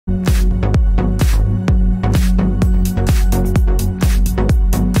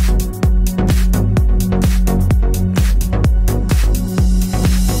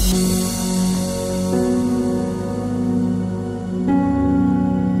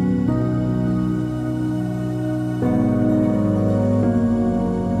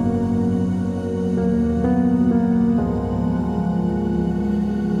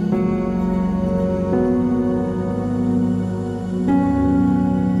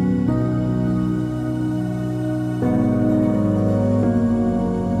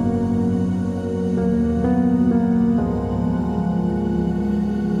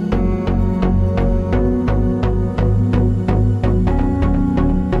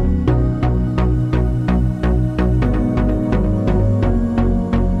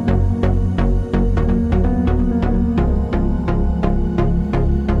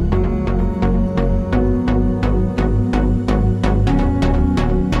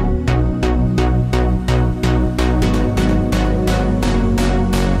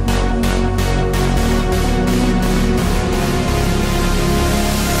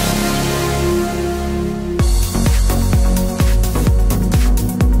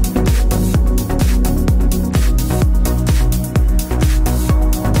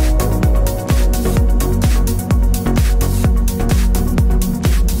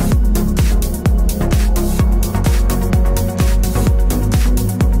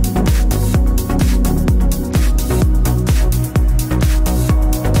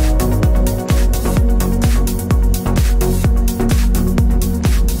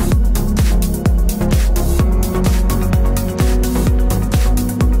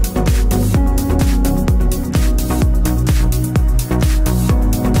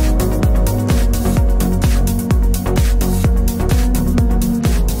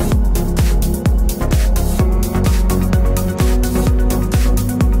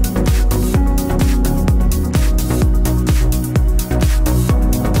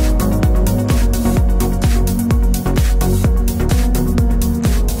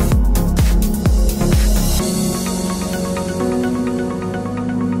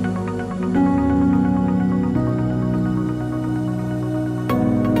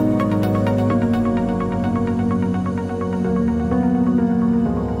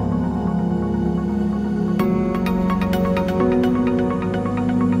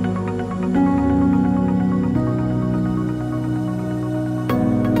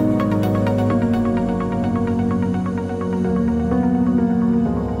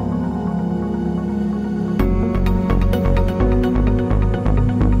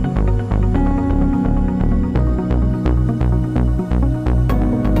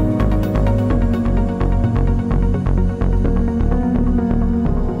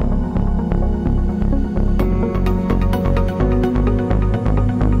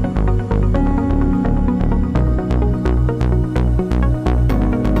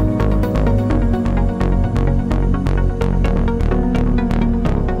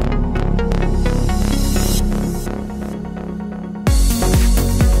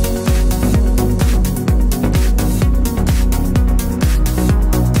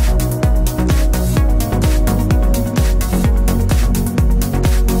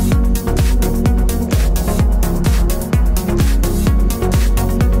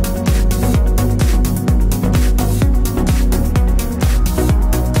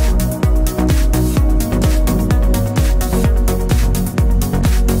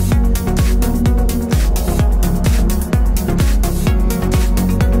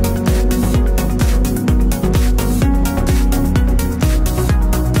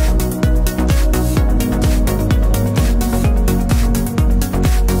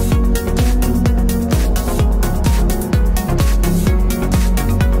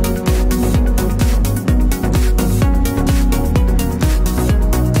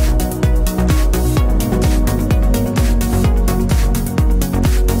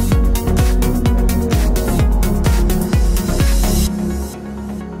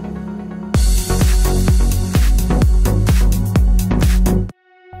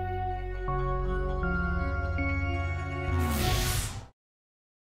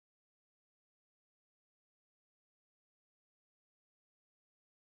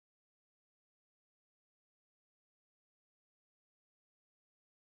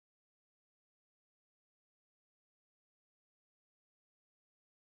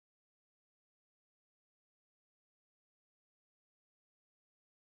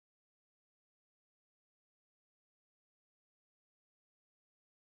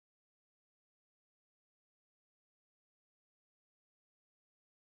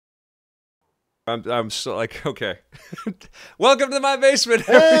I'm so like, okay. Welcome to my basement,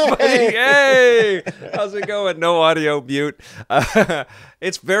 everybody. Hey, how's it going? No audio, mute.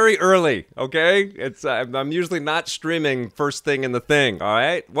 It's very early, okay? It's I'm usually not streaming first thing in the thing, all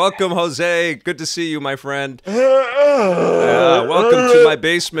right? Welcome, Jose. Good to see you, my friend. Welcome to my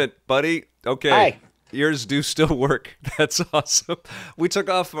basement, buddy. Okay. Hi. Ears do still work. That's awesome. We took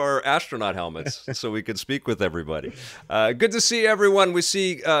off our astronaut helmets so we could speak with everybody. Good to see everyone. We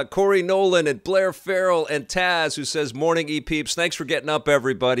see Corey Nolan and Blair Farrell and Taz, who says, morning, E-Peeps. Thanks for getting up,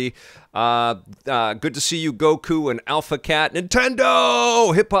 everybody. Good to see you, Goku and Alpha Cat.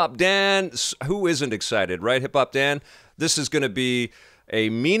 Nintendo! Hip Hop Dan. Who isn't excited, right? Hip Hop Dan. This is going to be a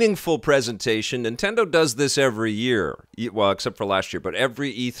meaningful presentation. Nintendo does this every year, well, except for last year, but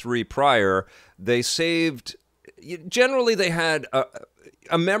every E3 prior, they saved, generally they had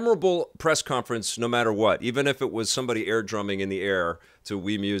a memorable press conference no matter what, even if it was somebody air drumming in the air to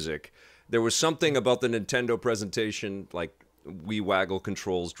Wii Music. There was something about the Nintendo presentation, like Wii Waggle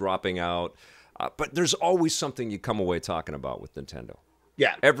controls dropping out, but there's always something you come away talking about with Nintendo.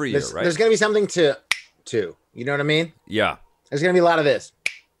 Yeah. Every year, right? There's going to be something to, you know what I mean? Yeah. There's going to be a lot of this.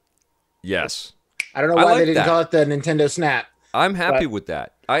 Yes. I don't know why they didn't call it the Nintendo Snap. I'm happy with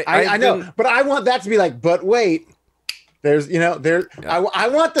that. I know, but I want that to be like, but wait, there's, yeah. I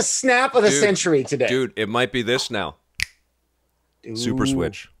want the snap of the century today. Dude, it might be this now. Ooh. Super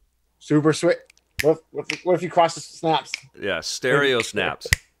Switch. Super Switch. What if you cross the snaps? Yeah, stereo snaps.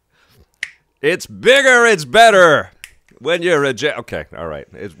 It's bigger, it's better. When you're okay, all right,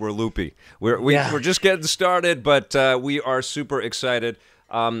 we're loopy. We're just getting started, but we are super excited.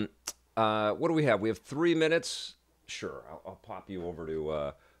 What do we have? We have 3 minutes. Sure, I'll pop you over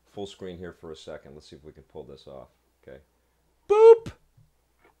to full screen here for a second. Let's see if we can pull this off. Okay. Boop.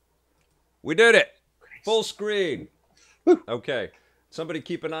 We did it. Full screen. Okay. Somebody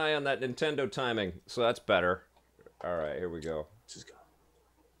keep an eye on that Nintendo timing. So that's better. All right, here we go. Let's just go.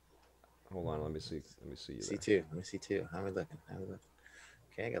 Hold on, let me see. Let me see you. C2. Let me see too. How are we looking?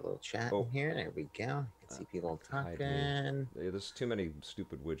 Okay, I got a little chat in here. There we go. I can see people talking. There's too many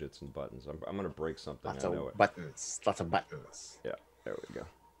stupid widgets and buttons. I'm gonna break something. Lots of buttons. Lots of buttons. Yeah, there we go.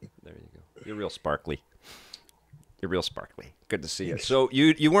 There you go. You're real sparkly. You're real sparkly. Good to see you. So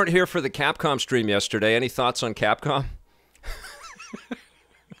you weren't here for the Capcom stream yesterday. Any thoughts on Capcom?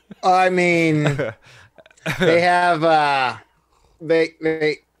 I mean, they have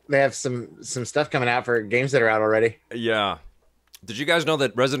they have some stuff coming out for games that are out already. Yeah. Did you guys know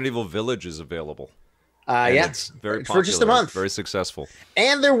that Resident Evil Village is available? Yeah. It's very popular. For just a month. Very successful.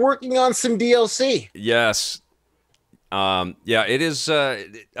 And they're working on some DLC. Yes. Yeah, it is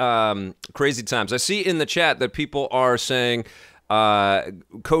crazy times. I see in the chat that people are saying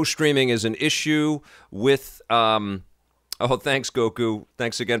co-streaming is an issue with... oh, thanks, Goku.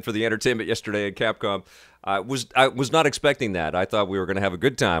 Thanks again for the entertainment yesterday at Capcom. I was not expecting that. I thought we were going to have a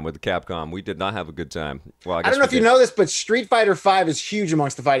good time with Capcom. We did not have a good time. Well, I don't know if you know this, but Street Fighter V is huge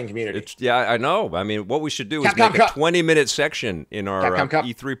amongst the fighting community. Yeah, I know. I mean, what we should do is make a 20-minute section in our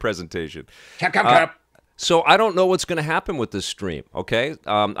E3 presentation. Capcom Cup. So I don't know what's going to happen with this stream, okay?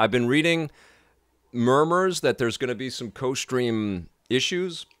 I've been reading murmurs that there's going to be some co-stream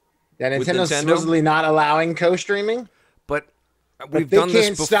issues. That Nintendo's supposedly not allowing co-streaming? But we've done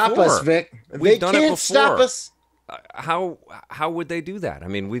this before. Stop us, Vic. They can't stop us. How would they do that? I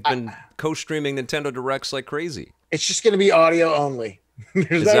mean, we've been co-streaming Nintendo Directs like crazy. It's just going to be audio only.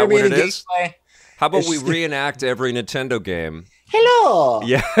 Is that what it is? How about we reenact every Nintendo game? Hello.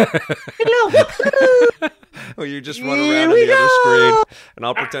 Yeah. Hello. Well, you just run around on the other screen, and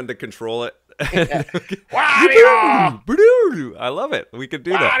I'll pretend to control it. Wario! I love it. We could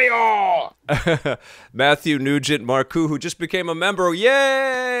do that. Wario! Matthew Nugent Marcoux, who just became a member.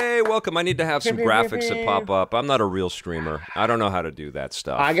 Yay! Welcome. I need to have some graphics that pop up. I'm not a real streamer. I don't know how to do that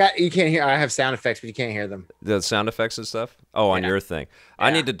stuff. You can't hear. I have sound effects, but you can't hear them. The sound effects and stuff? Oh, on your thing. Yeah.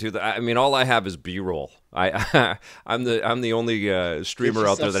 I need to do that. I mean, all I have is B-roll. I'm the only streamer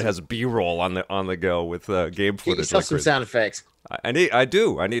out there that has B-roll on the go with game footage. Get yourself some sound effects. I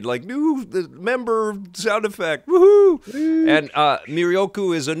need like new member sound effect. Woohoo! And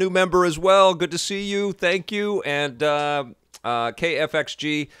Mirioku is a new member as well. Good to see you. Thank you. And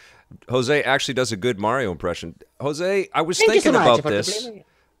KFXG, Jose actually does a good Mario impression. Jose, I was thinking about this.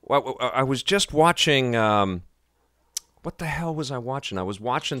 I was just watching. What the hell was I watching? I was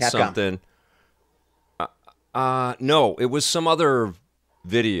watching something. No, it was some other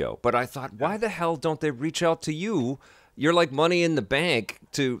video. But I thought, why the hell don't they reach out to you? You're like Money in the Bank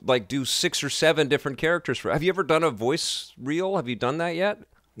to like do 6 or 7 different characters. Have you ever done a voice reel? Have you done that yet?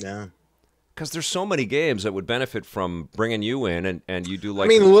 No. Because there's so many games that would benefit from bringing you in, and you do like. I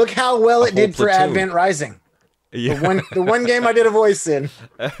mean, look how well it did for platoon. Advent Rising. Yeah. The one game I did a voice in.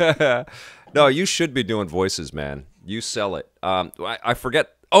 No, you should be doing voices, man. You sell it. I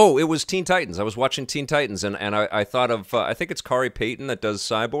forget. Oh, it was Teen Titans. I was watching Teen Titans, and I thought of, I think it's Kari Payton that does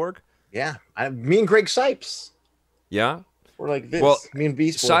Cyborg. Yeah. Me and Greg Sipes. Yeah? We're like this. Well, me and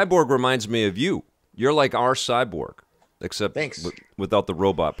Beast Boy. Cyborg reminds me of you. You're like our Cyborg, except without the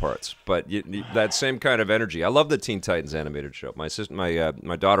robot parts. But that same kind of energy. I love the Teen Titans animated show. My sister,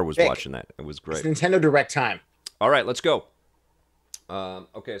 my daughter was watching that. It was great. It's Nintendo Direct time. All right, let's go.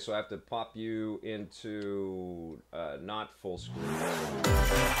 Okay, so I have to pop you into not full screen.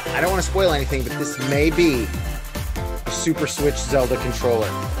 I don't want to spoil anything, but this may be a Super Switch Zelda controller.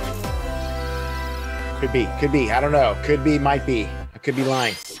 Could be. I don't know. Could be, might be. I could be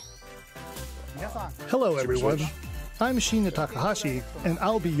lying. Hello, everyone. I'm Shinya Takahashi, and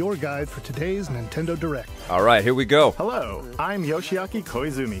I'll be your guide for today's Nintendo Direct. All right, here we go. Hello, I'm Yoshiaki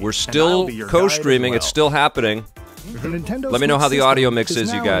Koizumi. We're still co-streaming. It's still happening. Let me know how the audio mix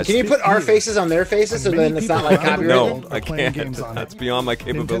is, you guys. Can you put our faces on their faces so then it's not like copyrighted? No, I can't. That's beyond my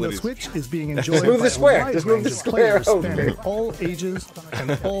capabilities. Nintendo Switch is being enjoyed Just move the square. by a Just move wide the range of square players over. spanning all ages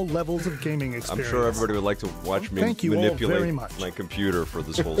and all levels of gaming experience. I'm sure everybody would like to watch me Thank you all very manipulate much. my computer for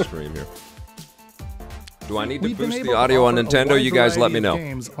this whole stream here. Do I need to We've been boost able the to audio on offer a Nintendo? wide You guys let variety me of know.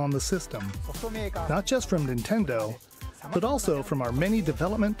 Games on the system, not just from Nintendo, but also from our many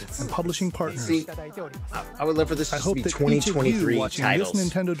development and publishing partners. See, I would love for this I to hope be that each of you 2023 watching titles. this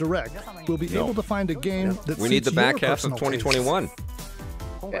Nintendo Direct will be able to find a game that We need suits the back your half of personal 2021.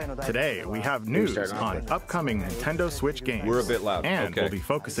 Today, we have news on upcoming Nintendo Switch games. We're a bit loud. And Okay. we'll be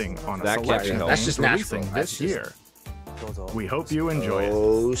focusing on a That can't be selection of helped. That's games just natural. releasing That's this just- year. We hope you enjoy it.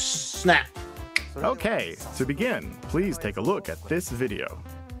 Oh, snap. Okay, to begin, please take a look at this video.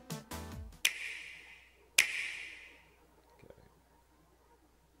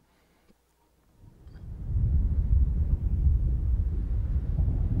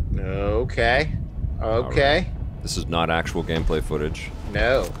 Okay. Okay. This is not actual gameplay footage.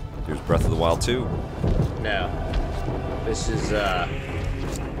 No. Here's Breath of the Wild 2. No. This is, Oh.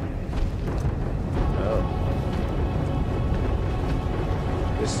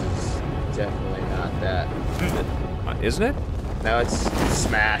 This is definitely not that. Isn't it? No, it's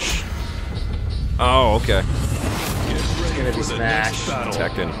Smash. Oh, okay. It's gonna be Smash.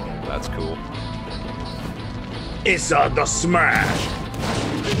 Tekken. That's cool. It's the Smash!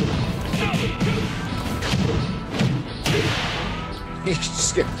 He's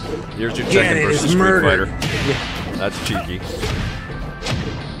just gonna... Here's your Again, Tekken it versus is Street murder. Fighter. That's cheeky.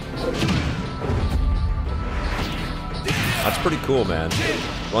 That's pretty cool, man.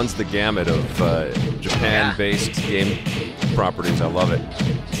 Runs the gamut of Japan-based game properties. I love it.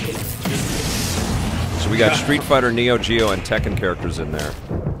 So we got Street Fighter, Neo Geo, and Tekken characters in there.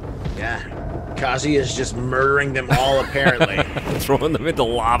 Yeah. Kazuya is just murdering them all, apparently. Throwing them into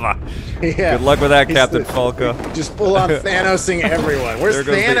lava. Yeah. Good luck with that, He's Captain Falco. Just full on Thanosing everyone. Where's There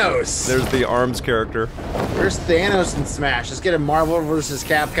goes Thanos? there's the ARMS character. Where's Thanos in Smash? Let's get a Marvel versus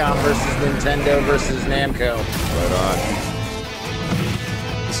Capcom versus Nintendo versus Namco. Right on.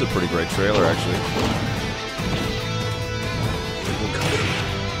 This is a pretty great trailer, actually.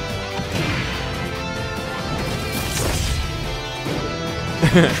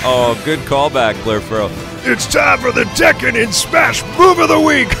 Oh, good callback, Blair Farrell. It's time for the Tekken in Smash Move of the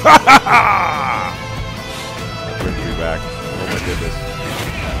Week! Ha ha ha! That brings me back. Oh my goodness.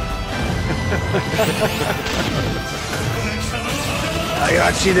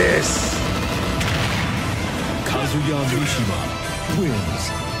 Ayachi this. Kazuya Mishima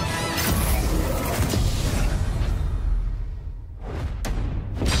wins.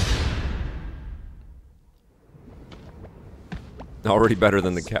 Already better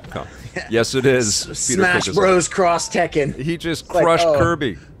than the Capcom. Yes, it is. Peter Smash Quick is- Bros. Cross Tekken. He just like, crushed oh.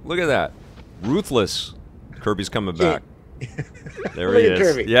 Kirby. Look at that. Ruthless. Kirby's coming back. There Look he at is.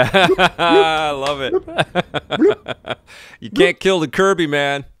 Kirby. Yeah, I love it. You can't kill the Kirby,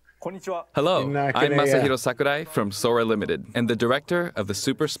 man. Hello, You're not I'm gonna, Masahiro Sakurai from Sora Limited and the director of the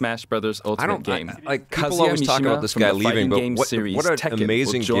Super Smash Bros. I Ultimate don't game. like people Kazuya always talk Mishima about this from guy the leaving, fighting but game what series an Tekken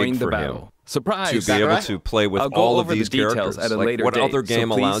amazing will join gig the for battle. him Surprise! to be able right? to play with I'll go all of over the these details characters. at a Like, later what date, other so game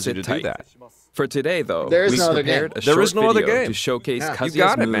please allows you sit to do tight. that? For today, though, There is we no other prepared game. a There short is no other video game. to showcase Yeah. Kazuya's You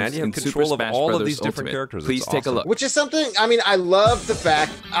got it, moves man. You have in control Super of Smash all of Bros. these different Ultimate. characters. Please It's take a awesome. look. Which is something, I mean, I love the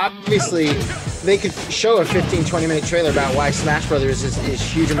fact, obviously, they could show a 15, 20-minute trailer about why Smash Brothers is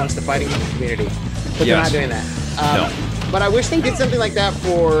huge amongst the fighting community. But Yes. they're not doing that. But I wish they did something like that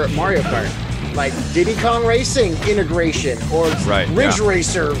for Mario Kart. like Diddy Kong Racing integration or Ridge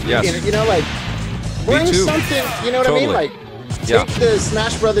Racer. Yes. You know, like bring something. You know what I mean? Like take the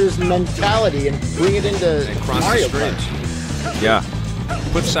Smash Brothers mentality and bring it into Mario Kart. Yeah.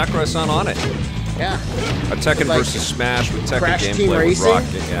 Put Sakurai-san on it. Yeah. A Tekken versus Smash with Tekken gameplay with Rock.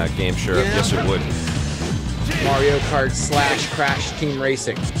 Yeah, game share. Yeah. Yes, it would. Mario Kart / Crash Team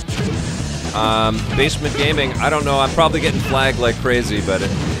Racing. Basement Gaming. I don't know. I'm probably getting flagged like crazy, but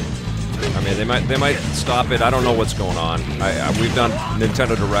I mean, they might stop it. I don't know what's going on. We've done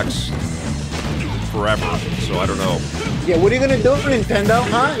Nintendo Directs forever, so I don't know. Yeah, what are you gonna do, Nintendo?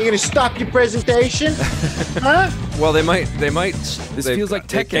 Huh? You gonna stop your presentation? Huh? Well, they might. This feels like Tekken.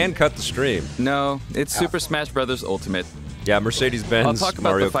 They can cut the stream. No, it's Super Smash Brothers Ultimate. Yeah, Mercedes-Benz. I'll talk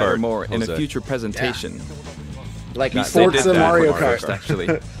about Mario the fighter Kart. more in a future presentation. Yeah. Like Forza Mario Kart.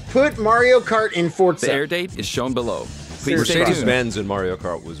 Actually. Put Mario Kart in Forza. The air date is shown below. Please Mercedes-Benz in Mario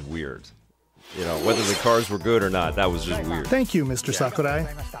Kart was weird. You know, whether the cars were good or not, that was just weird. Thank you, Mr. Sakurai.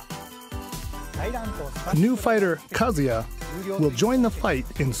 A new fighter, Kazuya, will join the fight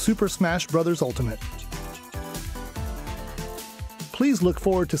in Super Smash Bros. Ultimate. Please look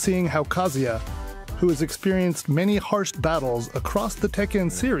forward to seeing how Kazuya, who has experienced many harsh battles across the Tekken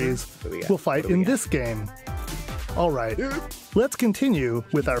series, will fight in this game. All right, let's continue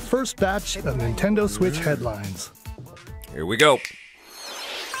with our first batch of Nintendo Switch headlines. Here we go.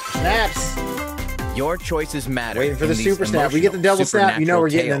 Snaps. Your choices matter. Waiting for the Super Snap. We get the double snap, you know we're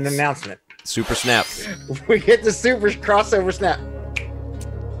getting an announcement. Super Snap. We get the Super Crossover Snap.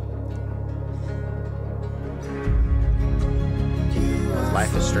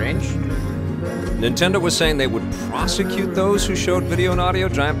 Life is Strange. Nintendo was saying they would prosecute those who showed video and audio.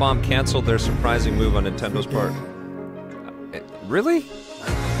 Giant Bomb canceled their surprising move on Nintendo's part. Really?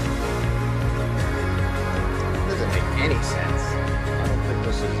 Doesn't make any sense. I don't think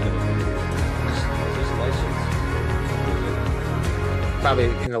this is going to be licensed. Probably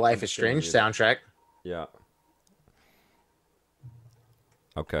in the Life is Strange soundtrack. Yeah.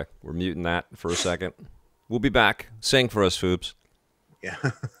 Okay, we're muting that for a second. We'll be back. Sing for us, Foobs. Yeah.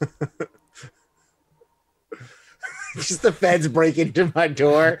 Just the feds break into my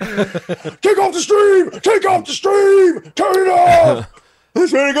door. Take off the stream! Take off the stream! Turn it off!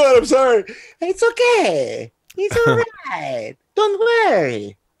 That's very good, I'm sorry. It's okay. It's all right. Don't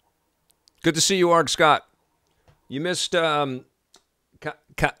worry. Good to see you, Arg Scott. You missed Kazuya?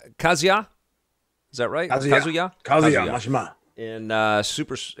 Is that right? Kazuya? Kazuya.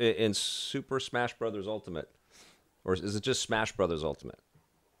 In Super Smash Brothers Ultimate. Or is it just Smash Brothers Ultimate?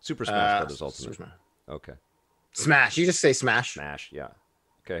 Super Smash Brothers Ultimate. Okay. Smash. You just say Smash. Smash, yeah.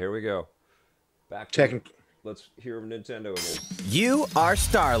 Okay, here we go. Back to let's hear Nintendo again. You are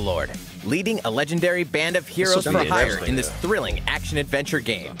Star-Lord, leading a legendary band of heroes for hire in this thrilling action-adventure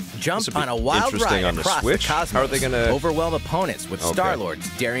game. Jump on a wild ride across the cosmos. How are they gonna overwhelm opponents with Star-Lord's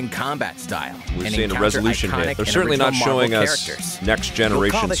daring combat style. We're seeing a resolution hit. They're certainly not showing us next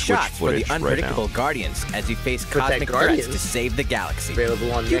generation Switch footage for the unpredictable Guardians as you face cosmic threats to save the galaxy.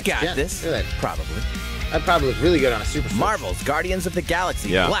 Available on you got this, probably. That'd probably look really good on a Super Switch. Marvel's Guardians of the Galaxy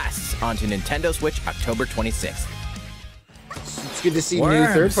blasts onto Nintendo Switch October 26th. It's good to see new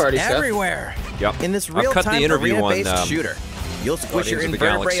third-party stuff everywhere. Yep. In this real-time arena-based shooter, you'll squish your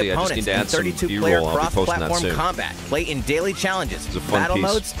invertebrate opponents in 32-player cross-platform combat, play in daily challenges, battle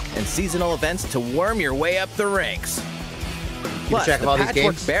modes, and seasonal events to worm your way up the ranks. Plus, the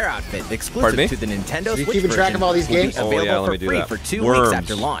Patchwork Bear outfit exclusive to the Nintendo Switch keeping track of all these games? Available for free for 2 weeks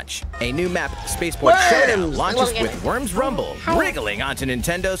after launch. A new map, Spaceport Showdown, launches with Worms Rumble, wriggling onto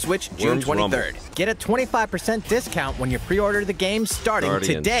Nintendo Switch June 23rd. Get a 25% discount when you pre-order the game starting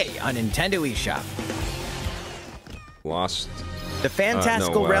today on Nintendo eShop. Lost. The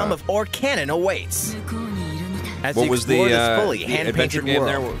fantastical realm of Orcanon awaits. As what you was explore the this fully hand-painted game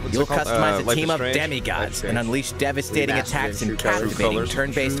world, you'll customize a team of demigods and unleash devastating attacks and captivating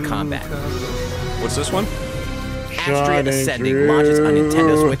turn-based combat. What's this one? Astria Ascending launches on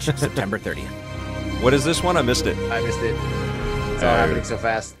Nintendo Switch September 30th. What is this one? I missed it. I missed it. It's all happening so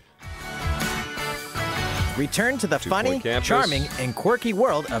fast. Return to the funny, charming, and quirky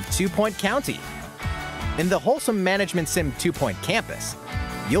world of 2 Point County. In the wholesome management sim 2 Point Campus,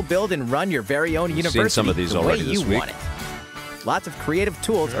 you'll build and run your very own university some of these the way you week. want it. Lots of creative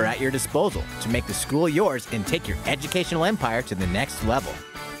tools are at your disposal to make the school yours and take your educational empire to the next level.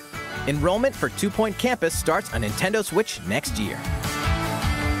 Enrollment for 2 Point Campus starts on Nintendo Switch next year.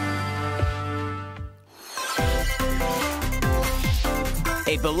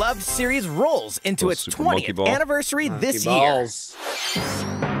 A beloved series rolls into its 20th anniversary this year.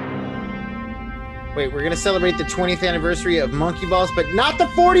 Wait, we're gonna celebrate the 20th anniversary of Monkey Balls, but not the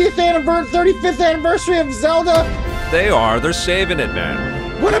 40th anniversary, 35th anniversary of Zelda. They are. They're saving it,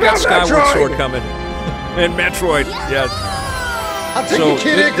 man. What about Skyward Metroid? Sword coming? And Metroid, yeah. I'll take a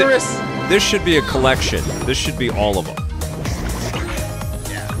Kid Icarus. This should be a collection. This should be all of them.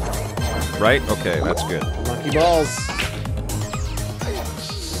 Right? Okay, that's good. Monkey Balls.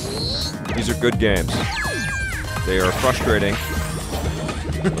 These are good games. They are frustrating,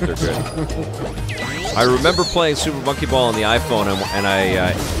 but they're good. I remember playing Super Monkey Ball on the iPhone, and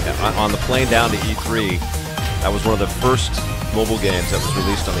I on the plane down to E3. That was one of the first mobile games that was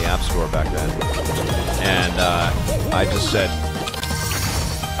released on the App Store back then. And I just said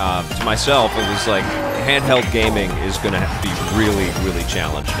to myself, it was like, handheld gaming is going to be really, really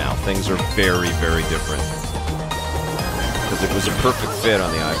challenged now. Things are very, very different. Because it was a perfect fit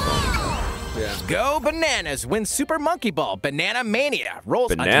on the iPhone. Yeah. Go Bananas wins Super Monkey Ball Banana Mania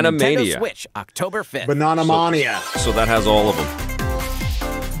rolls onto Nintendo Switch October 5th. Banana Mania. So that has all of them.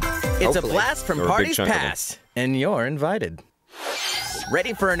 It's a blast from parties past, and you're invited.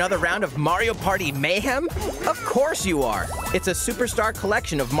 Ready for another round of Mario Party mayhem? Of course you are. It's a superstar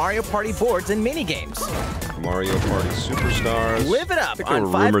collection of Mario Party boards and minigames. Mario Party Superstars. Live it up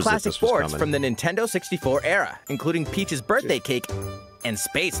on 5 classic boards from the Nintendo 64 era, incling Peach's Birthday Cake and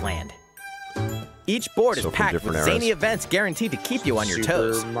Spaceland. Each board is packed with zany events guaranteed to keep you on your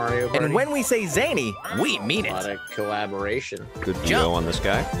toes. Mario Party. And when we say zany, we mean it. A lot of collaboration. Good VO on this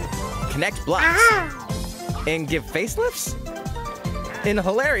guy. Connect blocks. And give facelifts? In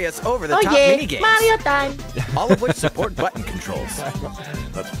hilarious over-the-top minigames. Mario time. All of which support button controls.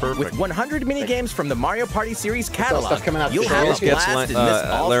 That's perfect. With 100 minigames from the Mario Party series catalog, you'll have a blast in this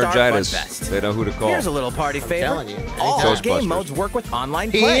all-star fun fest. They know who to call. Here's a little party favor. All game modes work with online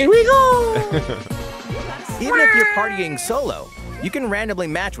play. Here we go! Even if you're partying solo, you can randomly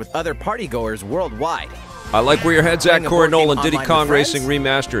match with other partygoers worldwide. I like where your head's at, Corey Nolan. Diddy Kong Racing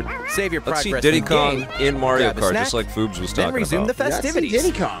Remastered. Save your Let's see progress Diddy in Kong game, in Mario grab a Kart, snack, just like Foobs was talking then resume about. the festivities.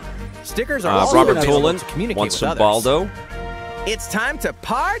 Diddy Kong. Stickers are also Robert available Tolan to communicate wants with some others. Baldo. It's time to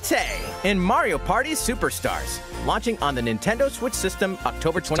partay in Mario Party Superstars, launching on the Nintendo Switch system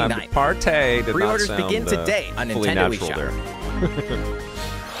October 29th. Time to partay. Pre-orders begin today on Nintendo eShop.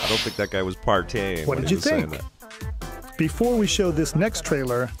 I don't think that guy was partying. What did you think? Before we show this next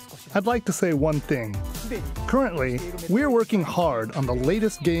trailer, I'd like to say one thing. Currently, we're working hard on the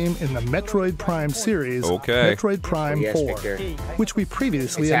latest game in the Metroid Prime series, Metroid Prime 4, which we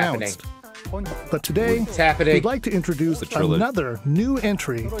previously announced. But today, we'd like to introduce another new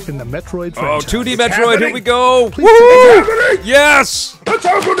entry in the Metroid franchise. Oh, 2D Metroid, here we go! Woo! It's happening! Yes! It's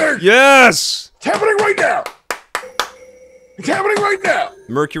happening! Yes! It's happening right now! It's happening right now!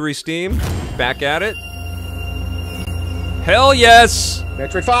 Mercury Steam, back at it. Hell yes!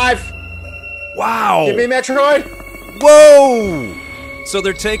 Metroid 5! Wow! Give me Metroid! Whoa! So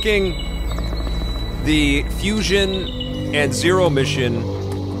they're taking the Fusion and Zero mission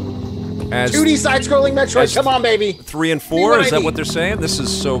as 2D side-scrolling Metroid, come on, baby! 3 and 4, is that what they're saying? This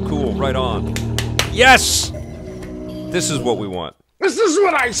is so cool, right on. Yes! This is what we want. This is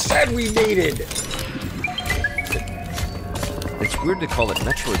what I said we needed! It's weird to call it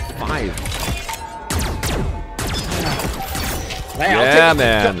Metroid 5. Hey, yeah,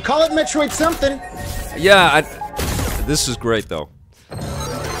 man. Call it Metroid something. Yeah, this is great, though.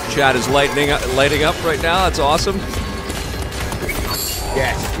 Chat is lighting up right now. That's awesome.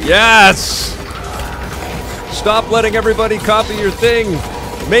 Yes. Yes! Stop letting everybody copy your thing.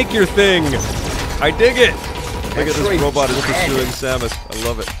 Make your thing. I dig it. Look at this robot is pursuing Samus. I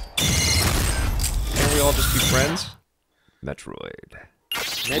love it. Can't we all just be friends? Metroid.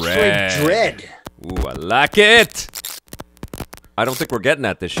 Metroid Dread. Ooh, I like it. I don't think we're getting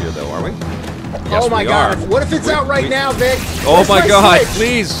that this year, though, are we? Yes, oh my God! What if it's out right now, Vic? Oh my God!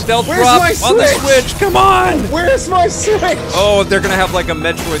 Please, stealth drop on the Switch. Come on! Where's my Switch? Oh, they're gonna have like a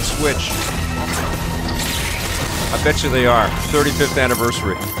Metroid Switch. I bet you they are. 35th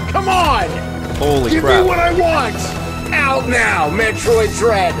anniversary. Come on! Holy crap! Give me what I want. Out now, Metroid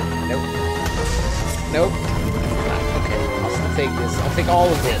Dread. Nope. Nope. I'll take this. I'll take all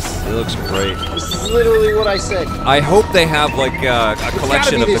of this. It looks great. This is literally what I said. I hope they have like a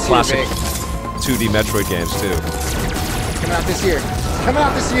collection of the classic 2D Metroid games too. Coming out this year. Coming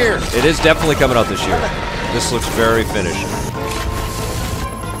out this year. It is definitely coming out this year. This looks very finished.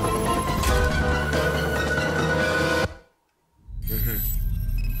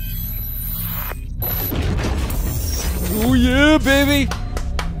 Oh yeah, baby.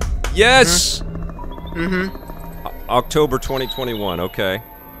 Yes. October 2021, okay.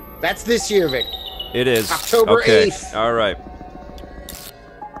 That's this year, Vic. It is. October 8th. All right.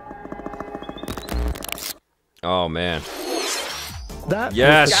 Oh, man. That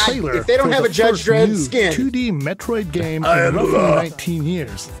yes. was the trailer if they don't have a Judge Dredd skin. 2D Metroid game in roughly 19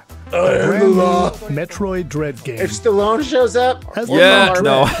 years. A brand new Metroid Dread game. If Stallone shows up, as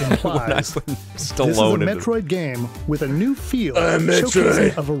no. implies, Stallone this is a Metroid game with a new feel,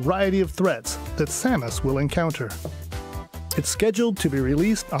 showcasing a variety of threats that Samus will encounter. It's scheduled to be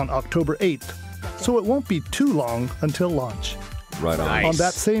released on October 8th, so it won't be too long until launch. Right on. Nice. On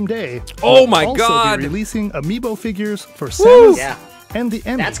that same day, oh my we'll God! also be releasing amiibo figures for Samus and the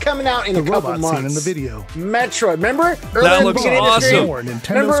Emmy. That's coming out in a couple months. Scene in the video. Metroid. Remember? That looks awesome.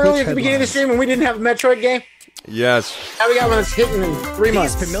 Remember earlier at the beginning of the stream when we didn't have a Metroid game? Yes. Now we got one that's hitting in 3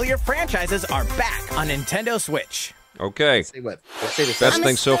 months. These familiar franchises are back on Nintendo Switch. Okay. Let's say this Best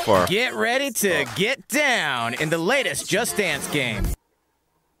thing so far. Get ready to get down in the latest Just Dance game.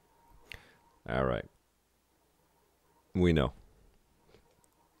 All right. We know.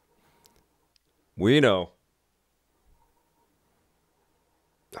 We know.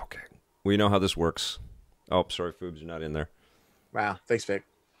 Okay. We know how this works. Oh, sorry, Foobs, you're not in there. Wow. Thanks, Vic.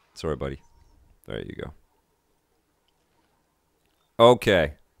 Sorry, buddy. There you go.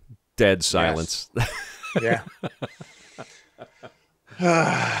 Okay. Dead silence. Yes. Yeah.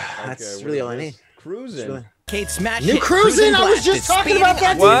 That's really all I need. Cruising. Kate Smash New Cruising! I was just talking about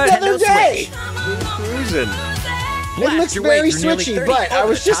that the other day! Cruising. It looks very switchy, but I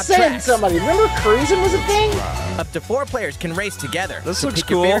was just saying to somebody, remember Cruising was a thing? Up to 4 players can race together. This so looks pick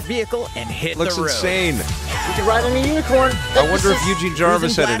cool. your favorite vehicle and hit Looks the road. insane. You can ride on a unicorn. I wonder if Eugene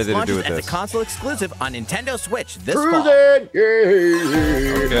Jarvis had anything to do with as this. a console exclusive on Nintendo Switch this fall.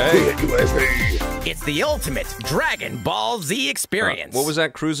 Cruising! Okay. It's the ultimate Dragon Ball Z experience. What was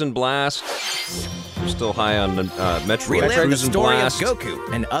that? Cruisin' Blast? We're still high on Metroid. Relive the Cruisin' story Blast. of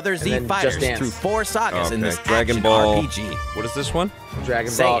Goku and other Z then fighters Just Dance. through 4 sagas in this Dragon action Ball. RPG. What is this one?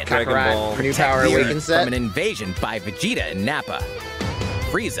 Dragon Say Ball it. Dragon Kakarot. Ball. New Power Protect the Awakened Earth set. from an invasion by Vegeta and Nappa.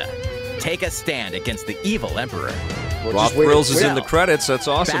 Frieza, take a stand against the evil Emperor. Roth Grills is in the credits. That's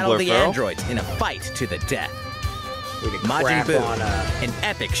awesome, Battle Blair the Farrell. androids in a fight to the death. We did Majin crap Buu, on, an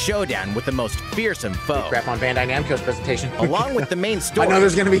epic showdown with the most fearsome foe. crap on Bandai Namco's presentation. Along with the main story, I know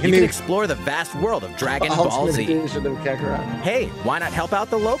there's gonna be a you new can explore the vast world of Dragon Ball Ultimate Z. Edition of Kakarot. Hey, why not help out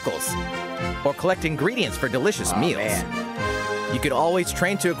the locals? Or collect ingredients for delicious meals. Man. You could always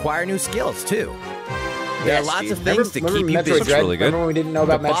train to acquire new skills, too. There are lots of things to keep you Metroid busy. Dread? really good. Remember when we didn't know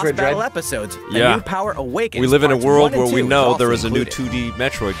about The boss Metroid battle Dread? episodes, Yeah. a new Power Awakens. We live in a parts world 1 and where we 2 know also there is a new included. 2D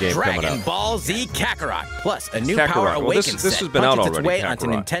Metroid game coming Dragon up. Ball Z Kakarot, plus a new Kakarot. Power Well, this Awakens has set been out punches its already, way onto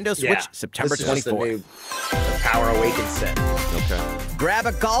Kakarot. Nintendo Switch Yeah. September This is just the 24th. new Power Awakened set. Okay. Grab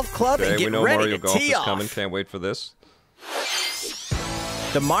a golf club Okay, and we get know ready Mario to Golf tee is off. coming. Can't wait for this.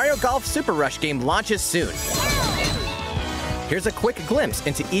 The Mario Golf Super Rush game launches soon. Here's a quick glimpse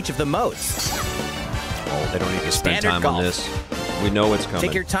into each of the modes. Oh, they don't need to spend Standard time golf. on this. We know it's coming.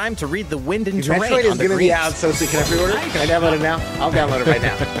 Take your time to read the wind and Metroid terrain is on the going to be greens. out so soon. Can I pre-order it? Can I download it now? I'll download it right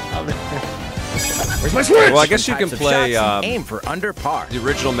now. Where's my Switch? Well, I guess you can Types of play shots and aim for under par. the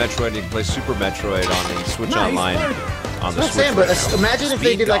original Metroid. You can play Super Metroid on the Switch Online. On the That's Switch. what I'm saying, but imagine if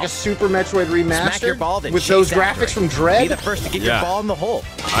they did like a golf. Super Metroid Smack your ball, remaster then with chase those after graphics it. from Be Dread. the first to get Yeah. your ball in the hole.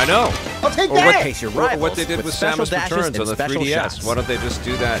 I know. I'll take Or that. replace your Or rivals what they did with special Samus dashes Returns and on the special 3DS. shots. Why don't they just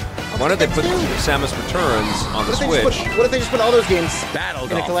do that? Why don't they put Samus Returns on the Switch? What if they just put all those games Battle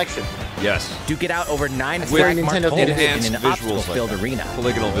in a golf. collection? Yes. Duke it out over 9 With flag marked Nintendo holes enhanced in an visuals obstacle-filled like that. arena.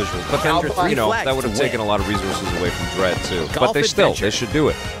 Polygonal visuals. But then, I'll you know, flags that would have to taken win. a lot of resources away from Dread, too. Golf But they adventure. should do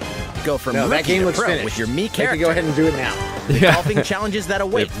it. Go from No, that rookie game to looks pro finished. with your Mii They could character. go ahead and do it now. Golfing challenges that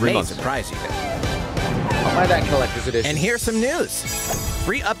await They have 3 may months. surprise you. I'll buy that collector's edition. And here's some news.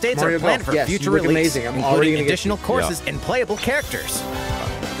 Free updates Mario are planned Golf. for Yes, future you look release, amazing. I'm already including gonna get additional you. courses and playable characters.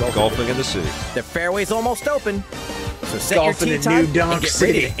 Golfing in the city. The fairway's almost open, so set Golfing your in tee time New Donk and get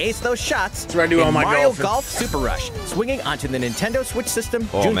ready City. to ace those shots. That's where I do all in my Mario golfing. Golf Super Rush, swinging onto the Nintendo Switch system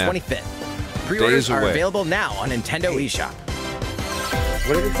Oh, June man. 25th. Pre-orders Days are away. available now on Nintendo eShop.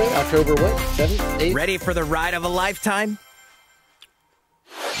 What did it say? October what? 7th? 8th? Ready for the ride of a lifetime?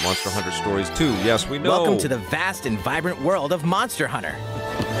 Monster Hunter Stories 2. Yes, we know. Welcome to the vast and vibrant world of Monster Hunter.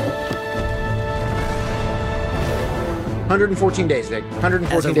 114 days, Vic. As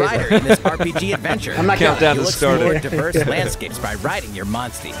 114 a days. rider in this RPG adventure, I'm not counting. Countdown you'll to starting. explore diverse landscapes by riding your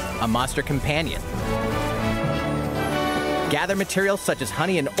Monstie, a monster companion. Gather materials such as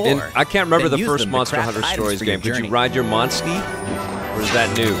honey and ore. And I can't remember then the use first them to Monster craft Hunter items Stories for your game. Could you journey. ride your Monstie? Or is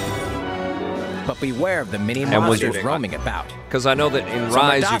that new? But beware of the mini And was monsters it- roaming about. Because I know that in Some are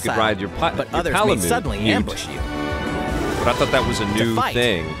Rise you could docile, ride your but your others may Palamute. suddenly ambush you. But I thought that was a new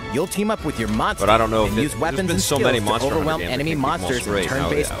thing. You'll team up with your monster. But I don't know if use weapons there's been and so many skills Monster to overwhelm Hunter enemy games monsters in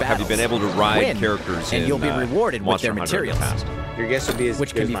turn-based battles. Have you been able to ride characters and in you'll be rewarded with their Monster Hunter in the materials, past? Your guess would be as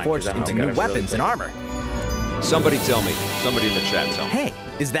which can be forged into new weapons and armor. Somebody tell me. Somebody in the chat tell me. Hey,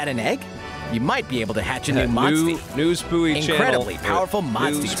 is that an egg? You might be able to hatch a new monster. New Spooey channel. Incredibly powerful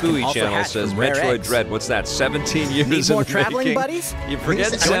monsters. New Spooey channel says Metroid Dread. What's that? 17 years Need more in traveling making? buddies? You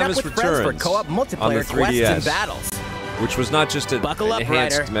forget Join up Samus with friends for Returns co-op multiplayer quests and battles. Which was not just an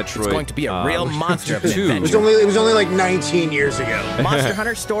enhanced Metroid. It's going to be a real monster of an 2. adventure. It was only like 19 years ago. Monster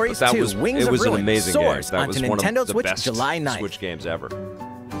Hunter Stories 2: Wings of Ruin soars onto Nintendo Switch July 9th. Switch games ever.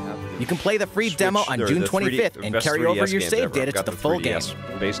 You can play the free demo on June 25th and carry over your save data to the full game.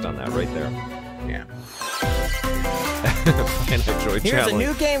 Based on that right there. Yeah. Here's a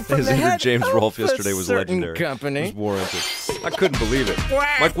new game from the head James of Rolfe a yesterday was certain legendary. company. It was warranted. I couldn't believe it.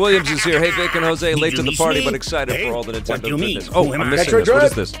 Mike Williams is here. Hey, Vic and Jose, late to the party, but excited for all the Nintendo goodness. Oh, I'm missing this. What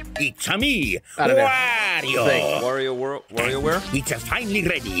is this? It's a me, Wario. WarioWare? It's finally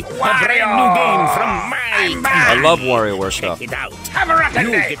ready. A brand new game from my I love WarioWare stuff. Check it out. Have a rotten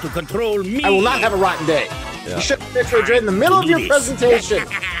day. You get to control me. I will not have a rotten day. Yeah. You should Metroid Dread in the middle of your presentation.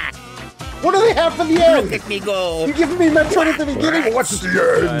 What do they have for the end? Look at me go. You're giving me Metroid at the beginning, but what's at the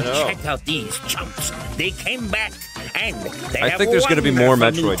end? I know. Check out these chumps. They came back, and they I think there's going to be more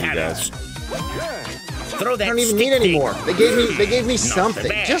Metroid, you guys. Throw that I don't even need any more. They gave me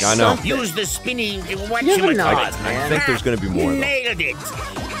something. Just something. Use the spinning. What you you I think there's going to be more. Nailed it.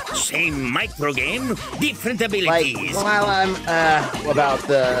 Same micro game, different abilities. Like, while I'm about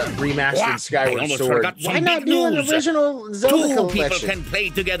the remastered Skyward Sword, why not do an original Zelda Two collection? people can play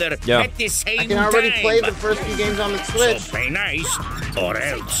together at the same time. I can already play the first few games on the Switch. So play nice, or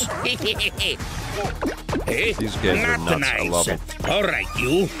else. Hey, these games are nuts. Nice. I love them. All right,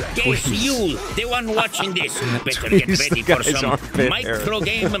 you. Yes, you, the one watching this. Better get ready for some micro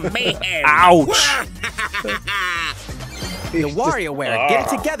game mayhem. Ouch! The WarioWare Get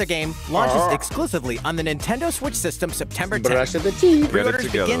It Together game launches exclusively on the Nintendo Switch system September 10th. Pre-orders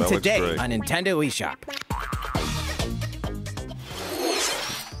begin today on Nintendo eShop.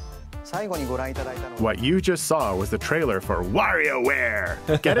 What you just saw was the trailer for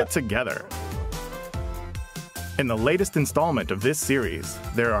WarioWare Get It Together. In the latest installment of this series,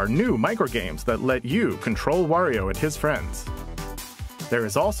 there are new microgames that let you control Wario and his friends. There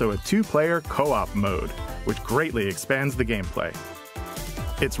is also a 2-player co-op mode, which greatly expands the gameplay.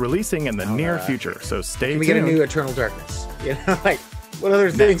 It's releasing in the near future, so stay tuned. Can we get a new Eternal Darkness? You know, like, what other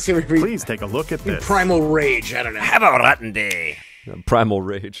things can we read? Please take a look at this. Primal Rage, I don't know. Have a rotten day. Primal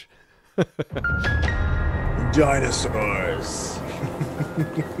Rage. Dinosaurs.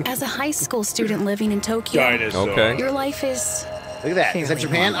 As a high school student living in Tokyo, okay. Your life is. Look at that. Is that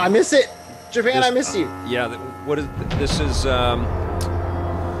Japan? I miss it. Japan, I miss you. Yeah. What is this? Is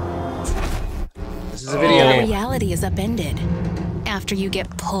this is a video game. Reality is upended after you get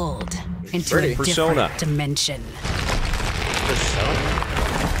pulled into a different dimension.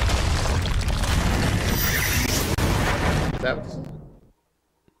 That was.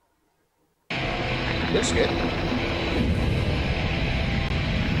 Looks good.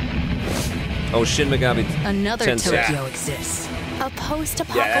 Oh, Shin Megami Another Tensei. Tokyo exists. A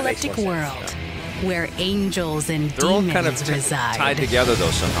post-apocalyptic world where angels and They're all demons kind of reside. tied together, though,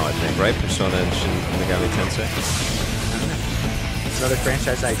 somehow, I think, right? Persona and Shin Megami Tensei. It's another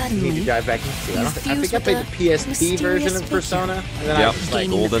franchise I need to dive back into. I think I played the PSP version of Persona. And then I was like,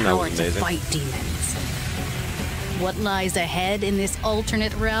 Golden, that was amazing. Fight demons. What lies ahead in this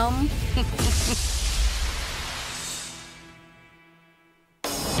alternate realm?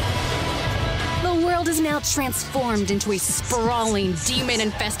 The world is now transformed into a sprawling,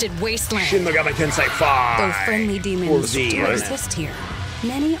 demon-infested wasteland. Shin Megami Tensei 5. Though friendly demons do exist here,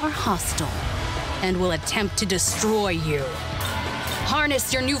 many are hostile and will attempt to destroy you.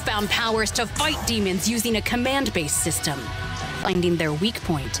 Harness your newfound powers to fight demons using a command-based system. Finding their weak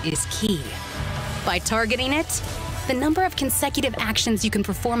point is key. By targeting it, the number of consecutive actions you can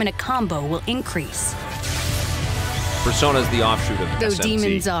perform in a combo will increase. Persona's the offshoot of Though SMT.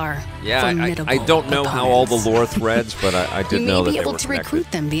 demons are formidable I don't know how all the lore threads, but I did know that they were connected. You may be able to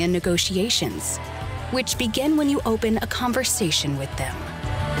recruit them via negotiations, which begin when you open a conversation with them.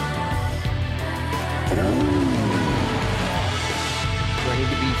 Do I need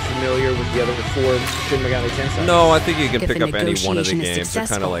to be familiar with the other 4 Shin Megami Tensei? No, I think you can If pick a up any one of the negotiation is games. They're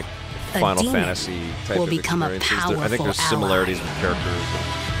kind of like a Final demon Fantasy type will of become a experiences. I think there's powerful similarities with characters.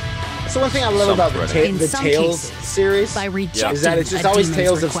 So one thing I love about the Tales series is that it's just always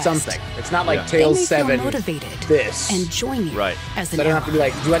Tales of something. It's not like Tales 7, this. And join you as an So I don't have to be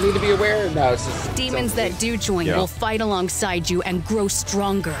like, do I need to be aware? No, it's just... Demons that do join will fight alongside you and grow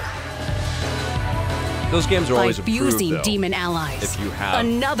stronger. Those games are always fusing improved, demon allies. If you have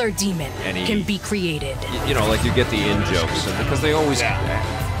another demon can be created. You know, like you get the in-jokes, because they always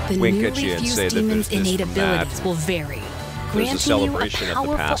the wink newly at you and fused say that demons' there's innate this from abilities that. will vary, There's a granting celebration you a of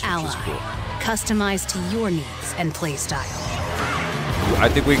the powerful past, ally, which is cool. customized to your needs and playstyle. I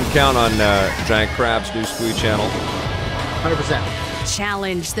think we can count on Giant Crab's new Squee channel. 100%.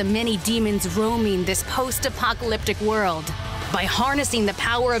 Challenge the many demons roaming this post-apocalyptic world by harnessing the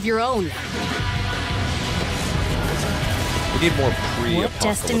power of your own. We need more What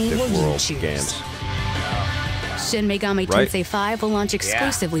destiny will pre-apocalyptic you world choose? games. Shin Megami Tensei 5 will launch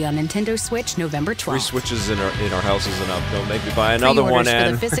exclusively on Nintendo Switch November 12th. 3 Switches in our house is enough. Don't make me buy another one. Pre-orders for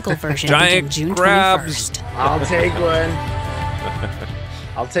And the physical version Giant begin June Crabs. 21st. I'll take one.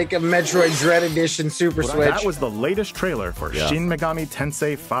 I'll take a Metroid Dread Edition Super Switch. That was the latest trailer for Shin Megami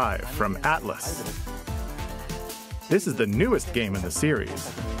Tensei 5 from Atlas. This is the newest game in the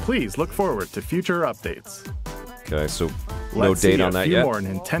series. Please look forward to future updates. Okay, so no Let's date see on that a few yet. more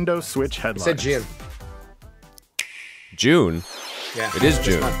Nintendo Switch headlines. Said June. June? Yeah. It is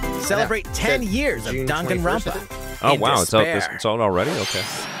June. Celebrate 10 years of June Danganronpa. 21st, Oh, In wow. It's out, despair. it's out already? Okay.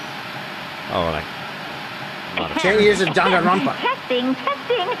 Oh, and 10 years of Danganronpa. Testing. Mic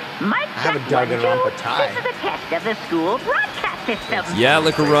I have a check, 1, 2. Danganronpa tie. This is a test of the school broadcast system. Yeah,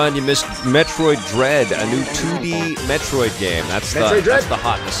 Liquor Run, you missed Metroid Dread, a new 2D Metroid game. That's the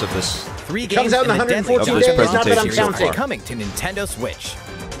hotness of this. 3 games Comes out in the 114 deadly days, not that I'm series counting. are coming to Nintendo Switch.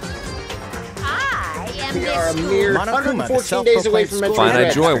 I am We the are a school. mere Monokuma, the 114 days away from Metroid Finite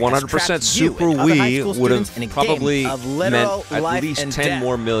Dread. Joy, has 100% trapped Super you, other high school Wii would students in a have game probably of meant literal at life least and 10 death.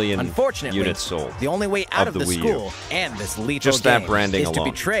 more million Unfortunately, units sold. the only way out of of the the Wii U. school and this lethal Just that game branding is to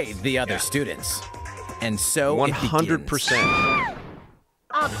alone. betray the other students. And so 100%.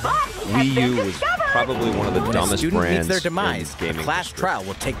 A body has Wii been U was discovered. probably one of the when a dumbest student meets brands their demise, in a gaming class history. trial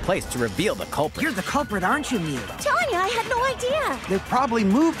will take place to reveal the culprit. You're the culprit, aren't you, Mew? Tanya, I had no idea. They probably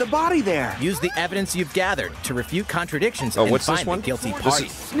moved the body there. Use the evidence you've gathered to refute contradictions Oh, and what's find this one? the guilty This party.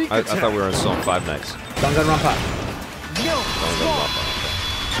 is- I thought we were on Song Five Nights. Danganronpa.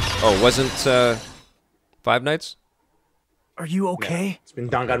 Oh, wasn't Five Nights? Are you okay? It's been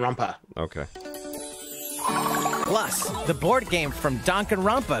Danganronpa. Okay. Plus, the board game from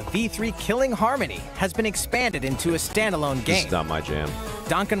Danganronpa V3 Killing Harmony has been expanded into a standalone This game. is not my jam.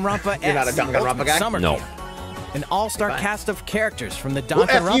 Danganronpa You're not a S, Danganronpa Ultimate guy? Summer No. Camp. An all-star cast of characters from the Well,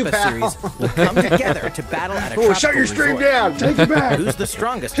 F you, Danganronpa pal. series will come together to battle at a Oh, tropical shut your stream resort. down. Take it back. Who's the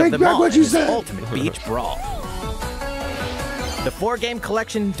strongest Take of them back all what in you this said. ultimate beach brawl? The 4-game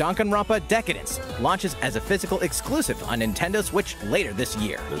collection Danganronpa Decadence launches as a physical exclusive on Nintendo Switch later this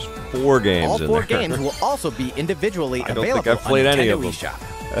year. There's 4 games All in 4 there. games will also be individually I don't available think I've played on any Nintendo of them. eShop.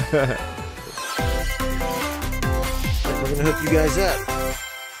 We're gonna hook you guys up.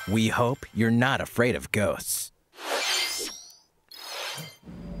 We hope you're not afraid of ghosts.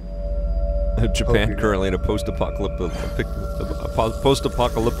 Japan currently in a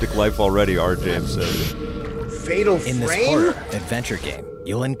post-apocalyptic life already, R. James says. Fatal In this Frame? horror adventure game,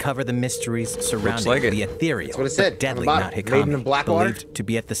 you'll uncover the mysteries surrounding like it. the ethereal That's what it said but deadly on the Mount bottom. Made in Hikami, Blackwater? believed to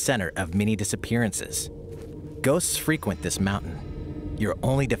be at the center of many disappearances. Ghosts frequent this mountain. Your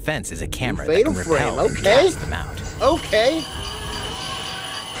only defense is a camera that Fatal can Frame, repel and okay. gas them out. Okay.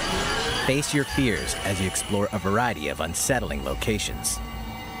 Face your fears as you explore a variety of unsettling locations.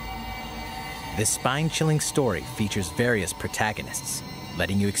 This spine-chilling story features various protagonists,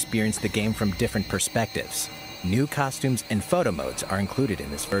 letting you experience the game from different perspectives. New costumes and photo modes are included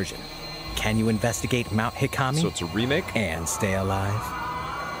in this version. Can you investigate Mount Hikami? So it's a remake? And stay alive?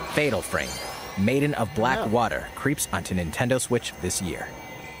 Fatal Frame, Maiden of Black Water, creeps onto Nintendo Switch this year.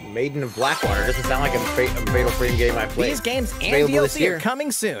 Maiden of Blackwater doesn't sound like a Fatal Frame game I played. These games and Available this DLC year. are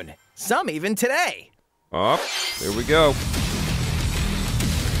coming soon. Some even today. Oh, there we go.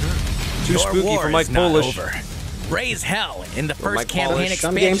 Too Your spooky war for Mike is not Polish. over. Raise hell in the first Mike campaign Polish. expansion.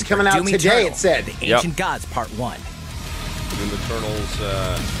 Some games coming for out Doom today, Eternal, it said. The Yep. Ancient Gods Part 1. Doom Eternal's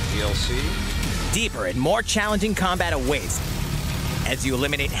DLC. Deeper and more challenging combat awaits as you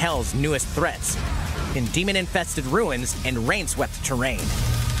eliminate Hell's newest threats in demon-infested ruins and rain-swept terrain.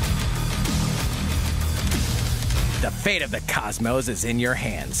 The fate of the cosmos is in your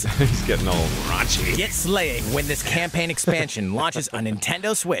hands. He's getting all raunchy. Get slaying when this campaign expansion launches on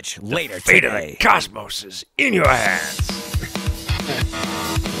Nintendo Switch later Fate of today. the cosmos is in your hands.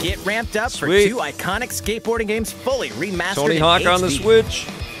 Get ramped up Sweet. for 2 iconic skateboarding games fully remastered Tony in Hawk HD. on the Switch.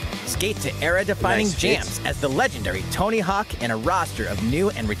 Skate to era-defining jams as the legendary Tony Hawk and a roster of new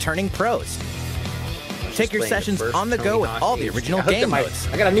and returning pros. Take your sessions on the go with all the original game modes.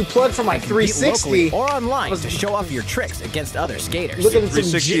 I got a new plug for my 360. Or online to show off your tricks against other skaters. Look at some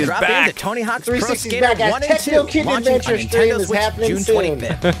 360 is Drop back. into Tony Hawk's Pro 360 is Skater back. 1 and 2, Techno Kid launching on Adventure stream Nintendo is Switch happening June soon.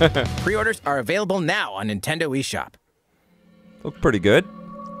 25th. Pre-orders are available now on Nintendo eShop. Look pretty good.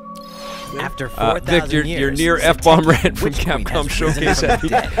 After 4,000 Vic, years, your near F-bomb rant from Capcom Showcase had me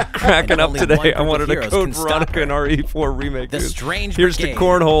cracking up today. I wanted to code Veronica in RE4 remake. The dude. Strange Here's Brigade. the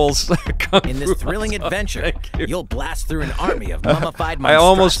cornholes. In this thrilling adventure, you'll blast through an army of mummified I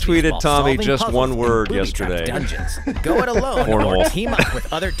almost monstrosities tweeted while Tommy solving just puzzles one in word booby-trapped yesterday. Dungeons. Go it alone Cornhole. or team up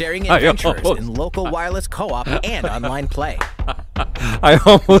with other daring I adventurers almost- in local wireless co-op and online play. I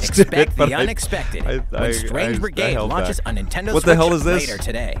almost did it, Expect but the unexpected when Strange I Brigade held launches back. on Nintendo What the Switch hell is this? later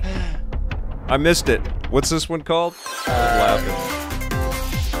today. I missed it. What's this one called? I was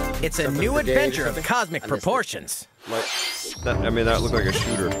laughing. It's a new adventure of cosmic proportions. I mean, that looked like a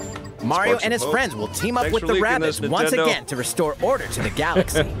shooter. Mario Sparks and of his Hope. friends will team up Thanks with for the leaking rabbits this, once Nintendo. again to restore order to the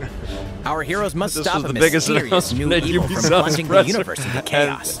galaxy. Our heroes must This stop was a the biggest mysterious new announcement at evil from Ubisoft's plunging the presser. universe into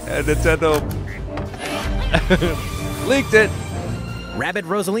chaos. And Nintendo leaked it. Rabbit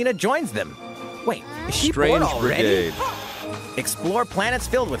Rosalina joins them. Wait, is she Strange bored already? Brigade. Explore planets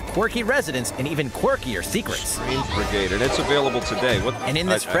filled with quirky residents and even quirkier secrets. Strange Brigade, and it's available today. What? And in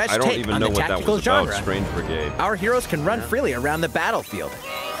this fresh I don't take even on know the what that tactical was about. genre, Strange Brigade. Our heroes can run freely around the battlefield,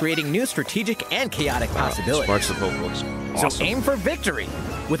 creating new strategic and chaotic possibilities. Sparks of Hope looks awesome. So aim for victory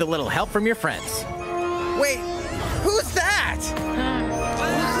with a little help from your friends. Wait, who's that?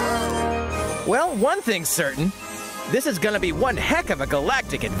 Well, one thing's certain. This is gonna be one heck of a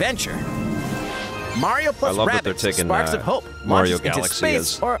galactic adventure. Mario plus I love that they're Rabbids, taking, Sparks of Hope Mario launches into Galaxy space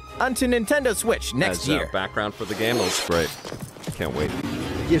as- or onto Nintendo Switch next As year. background for the game, it looks great. Can't wait.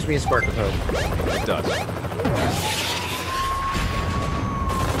 It gives me a spark of hope. It does.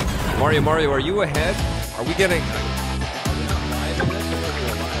 Mario, are you ahead? Are we getting?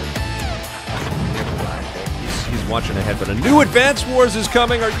 He's watching ahead, but a new Advance Wars is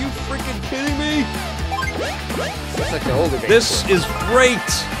coming. Are you freaking kidding me? It's like the old Advance This is great.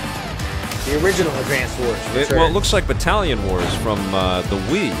 The original Advance Wars. for sure. Well, it looks like Battalion Wars from the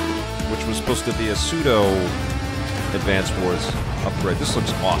Wii, which was supposed to be a pseudo Advance Wars upgrade. This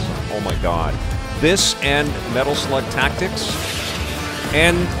looks awesome. Oh my god. This and Metal Slug Tactics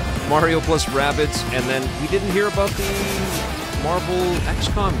and Mario plus Rabbids, and then we didn't hear about the Marvel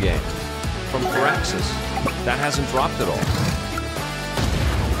XCOM game from Firaxis. That hasn't dropped at all.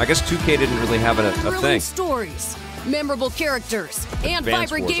 I guess 2K didn't really have a Thrilling thing. stories, memorable characters, and Advance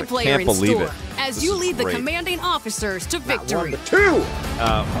vibrant Wars. I gameplay can't are in believe store it. as This you is lead the great. commanding officers to victory.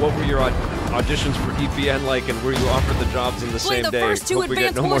 What were your auditions for EPN like, and were you offered the jobs in the Play same the day? first two Hope we get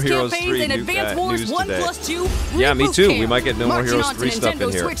Advance No More Wars Heroes campaigns 3 and Advance Wars news 1 today. plus 2 Yeah, me Reboot too. Camp. We might get No More Marching Heroes on to 3 stuff in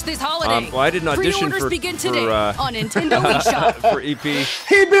Nintendo here. Switch this holiday. Well, I didn't audition Pre-orders for begin today for, on Nintendo eShop. for EP.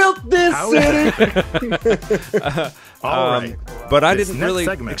 He built this city. But I This didn't next really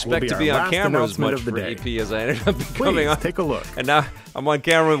segment will expect be to our be on last camera as announcement much of the for day. EP as I ended up becoming Please on. take a look. And now I'm on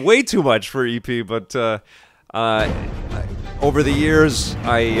camera way too much for EP, but over the years,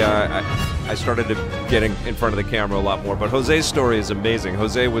 I started to get in front of the camera a lot more. But Jose's story is amazing.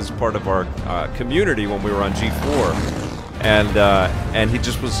 Jose was part of our community when we were on G4, and he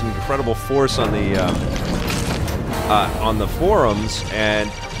just was an incredible force on the forums, and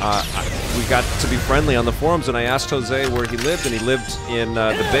we got to be friendly on the forums. And I asked Jose where he lived, and he lived in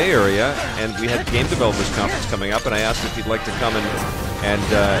the Bay Area, and we had Game Developers Conference coming up, and I asked if he'd like to come and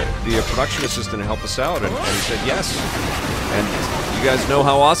be a production assistant and help us out, and he said yes. And you guys know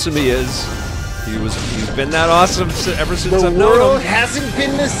how awesome he is. He's been that awesome ever since I've known him. The world hasn't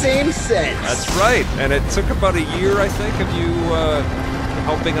been the same since. That's right. And it took about a year, I think, of you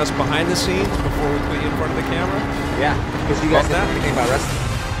helping us behind the scenes before we put you in front of the camera. Yeah, because you guys Love that. didn't know anything about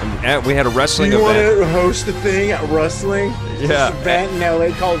wrestling. We had a wrestling you event. want to host a thing at wrestling? Yeah. This event in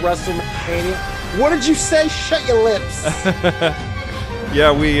LA called WrestleMania. What did you say? Shut your lips.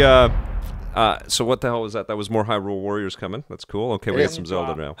 Yeah, we. So what the hell was that? That was more Hyrule Warriors coming. That's cool. Okay, we got some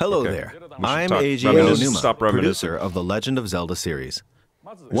Zelda now. Hello Okay. there. We should I'm talk AJ reminiscence. Onuma, Stop reminiscing. producer of the Legend of Zelda series.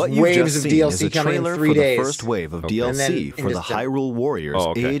 What There's you've waves just of seen DLC is a coming in trailer 3 for days. the first wave of Okay. And then DLC for the just a- Hyrule Warriors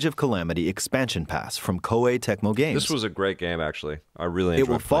Oh, okay. Age of Calamity expansion pass from Koei Tecmo Games. This was a great game, actually. I really enjoyed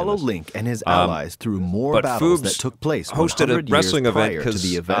It will playing follow this. Link and his allies through more but battles Foobs that took place hosted 100 a wrestling years event prior to because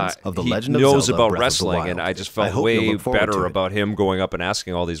the events of the he Legend of knows Zelda about Breath of the wrestling, Wild. and I just I felt hope you'll way look forward to better it. about him going up and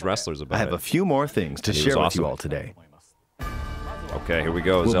asking all these wrestlers about I it. have a few more things to And he was share with awesome. you all today. Okay, here we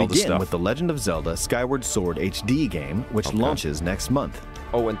go. We'll Zelda begin stuff. with the Legend of Zelda Skyward Sword HD game, which launches next month.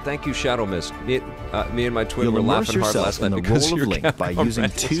 Oh, and thank you, Shadow Mist. Me and my twin You'll were immerse laughing hard yourself last in night the because role of your Link by camera using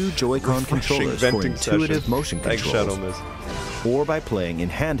is 2 Joy-Con controllers for venting intuitive session. motion Thanks, controls, Shadow Mist. or by playing in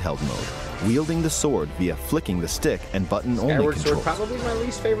handheld mode, wielding the sword via flicking the stick and button-only Skyward controls. Sword, probably my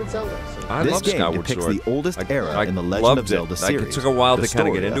least favorite Zelda. So. I This love game Skyward depicts Sword. the oldest era in the Legend loved of Zelda it. series. It took a while the to kind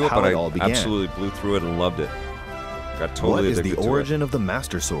of story get into of it, but how I all began. absolutely blew through it and loved it. Got totally What is the addicted to origin of the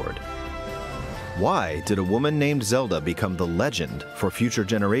Master Sword? Why did a woman named Zelda become the legend for future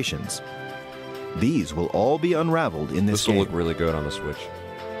generations? These will all be unraveled in this This will game. look really good on the Switch.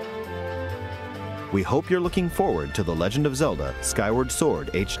 We hope you're looking forward to The Legend of Zelda Skyward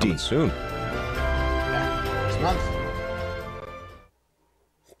Sword HD. Coming soon. Next month.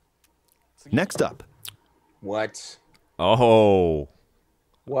 Next up, What? Oh.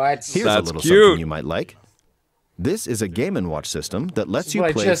 What? here's That's a little cute. something you might like. This is a Game & Watch system that lets This is you what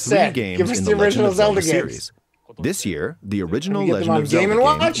I play just 3 said. games Give us in the the Legend original of Zelda Zelda games. series. This year, the original Can we get them Legend on of Zelda Game & game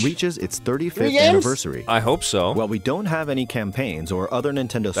Watch? reaches its 35th 3 games? anniversary. I hope so. While we don't have any campaigns or other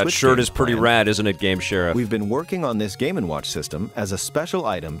Nintendo That Switch shirt games is pretty planned, rad, isn't it, Game Sheriff? we've been working on this Game & Watch system as a special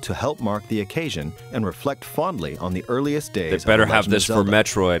item to help mark the occasion and reflect fondly on the earliest They days better of The have Legend this of for Zelda.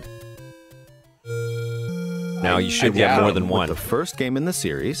 Metroid. Now you should get doubt more it. than With one. the first game in the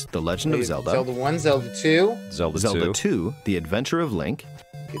series, The Legend of Zelda, Zelda 1, Zelda 2, Zelda 2, The Adventure of Link,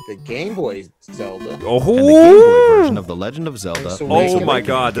 get the Game Boy Zelda. Oh, and the Game Boy version of The Legend of Zelda. So Link's oh my Awakening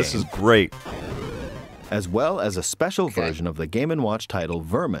god, this game, is great. as well as a special version of the Game & Watch title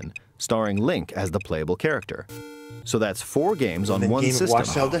Vermin, starring Link as the playable character. So that's 4 games on then one Game & system, Watch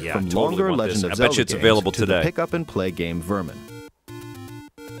Zelda? Yeah, from totally longer want Legend this. of I Zelda bet you it's games available to the today. pick up and play game Vermin.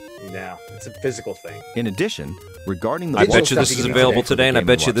 No, it's a physical thing. In addition, regarding the I Digital bet you stuff this you is can do available today. today, and I Game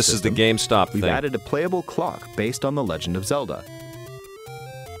bet you Watch this is the system, GameStop we've thing. added a playable clock based on The Legend of Zelda,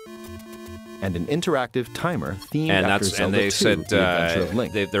 and an interactive timer themed And after that's Zelda and they 2, said The Adventure of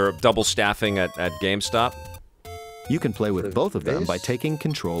Link. they're double staffing at GameStop. You can play with both of them by this? taking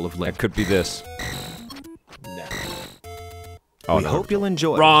control of Link. It could be this. No. Oh, We no. hope you'll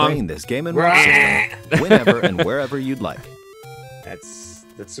enjoy Wrong. playing this Game & Watch system whenever and wherever you'd like.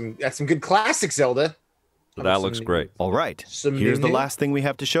 That's some good classic Zelda. That looks great. All right, Some here's the new- last thing we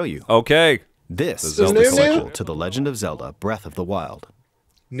have to show you. Okay. This The is Zelda the collection. sequel to The Legend of Zelda Breath of the Wild.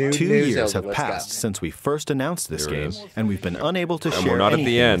 New 2 new years Zelda, have let's passed go. since we first announced this Here it game, is. and we've been unable to And share we're not at the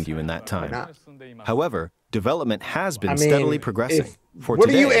anything end. with you in that time. not. However, development has been I mean, steadily progressing. if- For what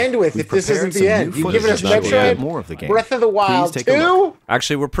do you today, end with we've if this isn't prepared the some end? new You've given us footage to show you Metroid, more of the game. Breath of the Wild Please take a look. 2?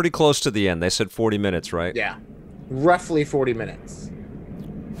 Actually, we're pretty close to the end. They said 40 minutes, right? Yeah. Roughly 40 minutes.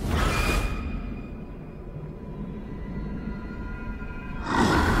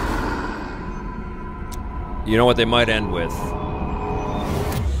 You know what they might end with?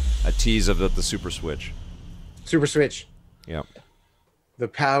 A tease of the Super Switch. Super Switch. Yep. The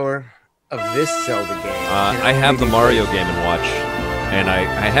power of this Zelda game. I have the Mario Game & Watch, and I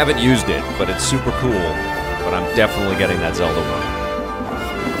haven't used it, but it's super cool. But I'm definitely getting that Zelda one.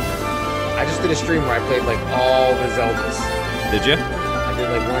 I just did a stream where I played like all the Zeldas. Did you? I did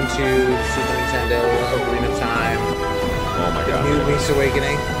like 1, 2, Super Nintendo, Ocarina of Time, Oh my god. New Link's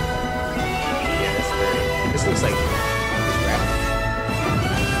Awakening. Yeah, that's great. This looks like it's graphics.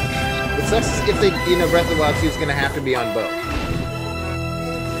 It sucks if they, Breath of the Wild 2 is gonna have to be on both.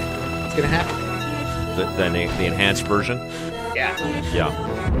 It's gonna happen. The enhanced version? Yeah. Yeah.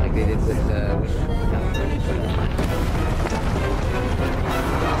 Like they did with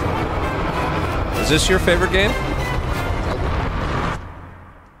Is this your favorite game?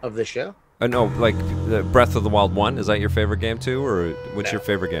 of the show. No, like the Breath of the Wild 1. Is that your favorite game too, or what's your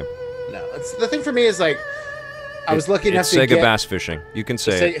favorite game? No, it's, the thing for me is like I was lucky enough it's to Sega get Bass Fishing. You can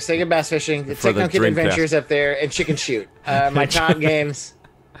say it. Sega Bass Fishing, the For the Techno Kid Dreamcast. Adventures up there, and Chicken Shoot. My top games.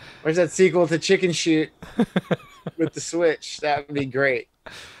 Where's that sequel to Chicken Shoot with the Switch? That would be great.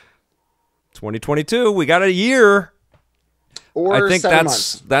 2022. We got a year. Or I think 7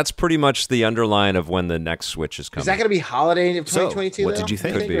 months. that's pretty much the underline of when the next Switch is coming. Is that going to be holiday of So, 2022? what though? did you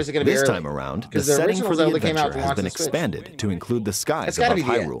think? Or is it going to be This early? time around, the 'Cause the setting original for the Zelda came out adventure to has launch been the Switch. expanded to include the skies It's gotta above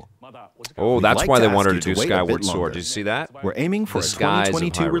be the end. Hyrule. Oh, We'd that's like why to they ask wanted you to do to wait a bit Skyward Sword. longer. Did you see that? We're aiming for The a skies of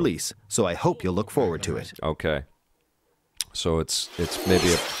 2022 Hyrule. release, so I hope you'll look forward to it. Okay. So it's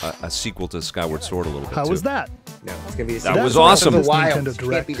maybe a sequel to Skyward Sword a little bit How too. was that? No, it's going to be the That sequel. was Breath awesome. of the Wild Nintendo can't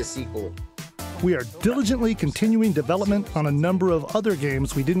Direct. be the sequel. We are diligently continuing development on a number of other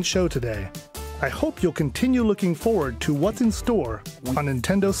games we didn't show today. I hope you'll continue looking forward to what's in store on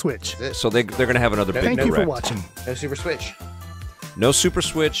Nintendo Switch. So they're going to have another big Thank you for direct. watching. No Super Switch. No Super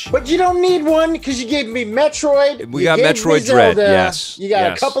Switch. But you don't need one because you gave me Metroid. We got Metroid Dread, yes. You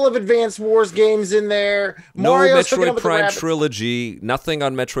got a couple of Advance Wars games in there. No Mario's Metroid Prime Trilogy. Nothing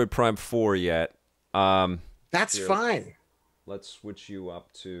on Metroid Prime 4 yet. That's fine. Let's switch you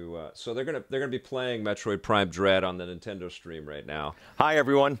up to. So they're gonna be playing Metroid Prime Dread on the Nintendo stream right now. Hi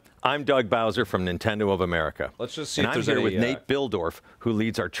everyone, I'm Doug Bowser from Nintendo of America. Let's just see and if there's I'm here any, with Nate Bildorf, who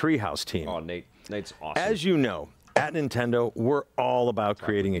leads our Treehouse team. Oh, Nate's awesome. As you know, at Nintendo, we're all about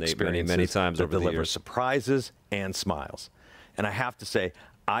creating experiences many times that over the deliver years. surprises and smiles. And I have to say,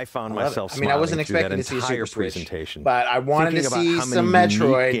 I found myself I wasn't expecting to see a Super Switch, but I wanted to see some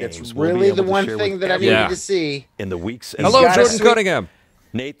Metroid. That's really the one thing that I needed to see. In the weeks and Hello, Jordan Cunningham.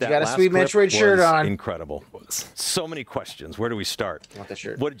 Nate, that got a last sweet clip Metroid shirt was on. Incredible. So many questions. Where do we start? I want that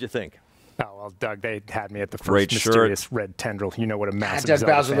shirt. What did you think? Oh, well, Doug, they had me at the first Great mysterious red tendril. You know what a massive Doug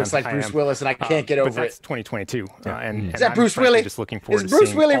Zelda Bowser fan looks like I Bruce am. Willis, and I can't get over but that's it. 2022. And Is that I'm Bruce frankly Willis? Just looking forward Is to Bruce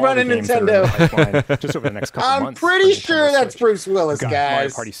seeing Willis all running the games that are in the Nintendo? pipeline just over the next couple I'm months. pretty sure that's Bruce Willis, We've got Mario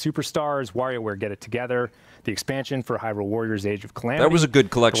guys. Party Superstars, WarioWare Get It Together, the expansion for Hyrule Warriors Age of Calamity. That was a good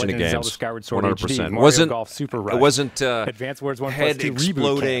collection of The Legend games. Zelda Skyward Sword 100%. HD, Mario Wasn't Golf Super Rush, it wasn't Advance Wars 1+2 head Reboot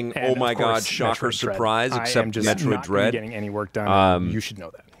exploding? Camp, and Oh my of course, God! Shocker Metroid Dread. surprise! I Except am just Metroid not Dread. getting any work done. You should know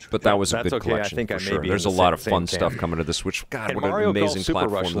that. But that was a That's good okay. collection I think for I may sure. be There's in a the lot of same fun stuff camp. coming to the Switch. God, And what an Mario amazing Golf Super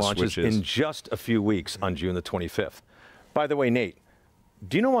platform Rush the launches Switch is. in just a few weeks on June the 25th. By the way, Nate,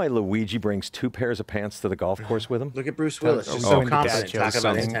 do you know why Luigi brings 2 pairs of pants to the golf course with him? Look at Bruce Willis, just so confident talking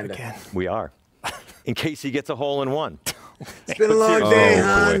about Nintendo. We are. In case he gets a hole in one. It's been a long day,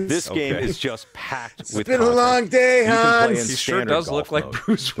 Hans. This game is just packed with It's been a long day, You can play in Hans. He sure standard does golf look like mode.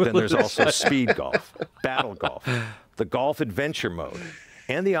 Bruce But then there's Willis. also speed golf, battle golf, the golf adventure mode,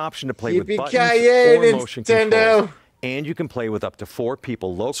 and the option to play with buttons Yippee-ki-yay, or motion Nintendo. controls. And you can play with up to 4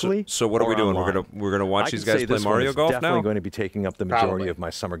 people locally. So what are we or doing? online. We're gonna watch I these can guys say play this one Mario is Golf definitely now? going to be taking up the majority Probably. of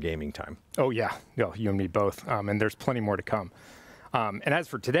my summer gaming time. Oh, yeah. No, you and me both. And there's plenty more to come. And as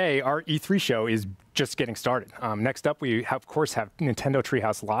for today, our E3 show is just getting started. Next up, we, of course, have Nintendo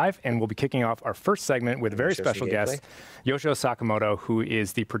Treehouse Live, and we'll be kicking off our first segment with a very special guest, Yoshio Sakamoto, who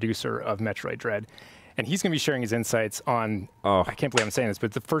is the producer of Metroid Dread. And he's going to be sharing his insights on, I can't believe I'm saying this,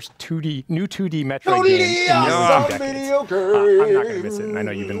 but the first new 2D Metroid game in decades. I'm not going to miss it, and I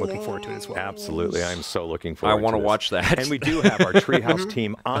know you've been looking forward to it as well. Absolutely. I'm so looking forward to I want to this. watch that. And we do have our Treehouse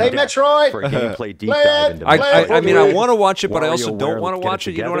team on Hey, deck Metroid! for a gameplay deep Play dive it! into I Metroid. mean, I want to watch it, but I also WarioWare, don't want to Get It watch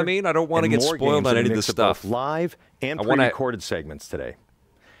it. You know what I Together, mean? I don't want to and get more spoiled games on in a any of the mix of both stuff. live and I wanna- pre-recorded segments today.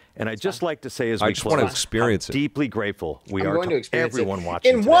 And I'd just like to say as I we just want to close, experience how it. deeply grateful we I'm are going to experience everyone it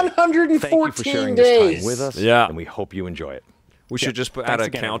watching in today. 114 Thank you for sharing days. this time with us, Yeah. and we hope you enjoy it. We should just add Thanks a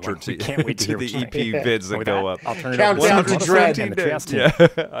again, counter everyone. We to, can't wait to to hear the what you EP think. vids that With go that, up. I'll turn it Countdown over to to Dread. and the Treehouse team.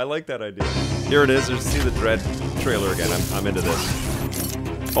 Yeah, I like that idea. Here it is. There's see the Dread trailer again. I'm into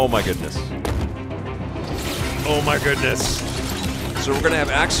this. Oh my goodness. Oh my goodness. So we're gonna have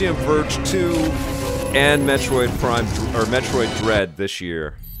Axiom Verge 2 and Metroid Prime or Metroid Dread this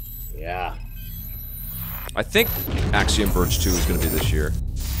year. Yeah. I think Axiom Verge 2 is gonna be this year.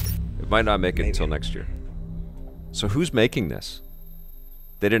 It might not make it until next year. So who's making this?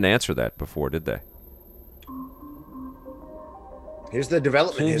 They didn't answer that before, did they? Here's the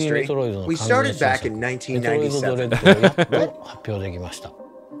development history. We started back in 1997.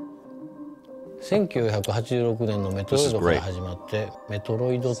 1986年のメトロイドから始まってメト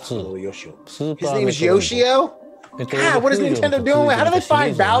ロイド2、スー His パー name メ is トロイド Yoshio? God, what is Nintendo doing? How do they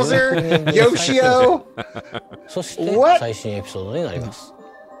find Bowser? Yoshio? そして最新エピソードになります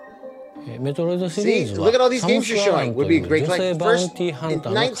メトロイドシリー See, ズは look at all these サム games ス you're アラ showing. ンと Would い be う great. 女性 Like バウン first ティーハン in タ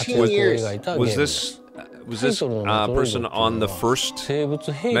ーの活 19躍を years. 描いたゲ Was ームです this person on the first 生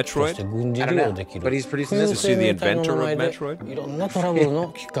物兵器として軍事利用できる But he's producing this. Is he the 生命体の inventor 名 of 前で Metroid? いろんなトラブルの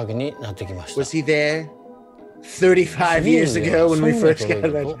きっかけになってきました Was he there 35 years ago when we first got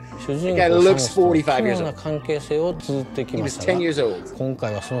it? The guy looks 45 years old. 関係性を綴ってき He ま was したが 10 years old. 今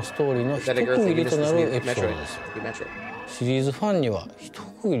回はそのストーリーの Is 一 that a girl 区切 thinking り this と is なる new エピソード Metroid? です New Metroid. シリーズファンには一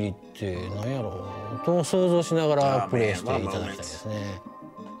区切りって何やろうと想像しながらプレイしていただきたいですね。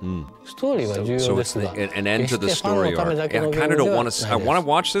ストーリーは重 So 要で it's すが、 an end to the 決してファン story のため arc. だけ Yeah, I のゲー kind ム of で don't は want ない to. で I す。 want to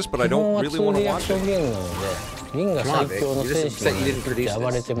watch this, but I 基本 don't は really want to 2D ア watch クション it. ゲームなので、銀が最強の戦士に You're just upset you didn't produce 暴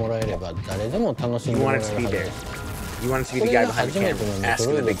れてもらえれば誰でも楽しんでもらえるはずです。You wanted to be the guy behind the camera,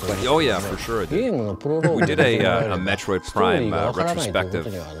 asking the big question. Oh yeah, for sure. We did a Metroid Prime retrospective,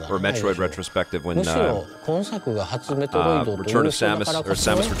 or Metroid retrospective when Return of Samus, or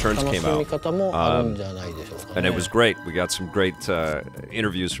Samus Returns came out, and it was great. We got some great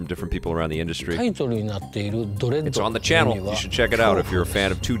interviews from different people around the industry. It's on the channel. You should check it out if you're a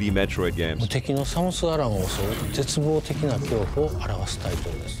fan of 2D Metroid games.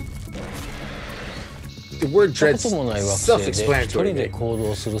 The word dread's self-explanatory.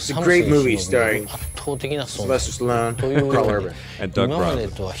 It's a great movie starring Sylvester Stallone, Carl Urban, and Doug Brown,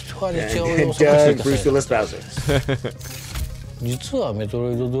 and Doug Bruce Willis Bowser.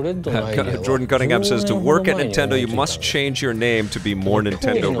 Jordan Cunningham says, to work at Nintendo, you must change your name to be more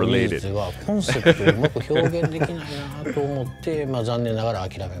Nintendo related. There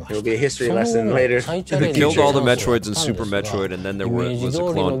will be a history lesson later. They killed all the Metroids in Super Metroid, and then there was a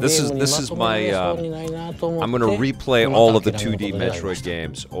clone. This is my. I'm going to replay all of the 2D Metroid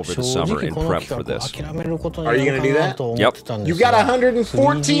games over the summer in prep for this. Are you going to do that? Yep. You got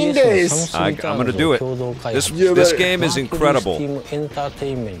 114 days. I'm going to do it. This game is incredible.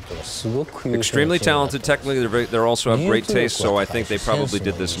 Extremely talented. Technically, they also have great taste, so I think they probably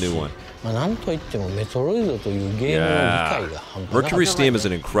did this new one. Yeah. Mercury Steam is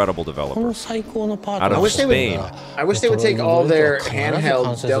an incredible developer. Out of Spain. I wish they would take all their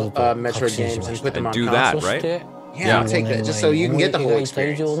handheld Metroid games and put them on do consoles. That, right? Yeah, I'll take that, just so you can get the whole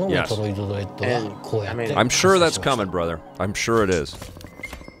experience. Yes. And, I mean, I'm sure that's coming, brother. I'm sure it is.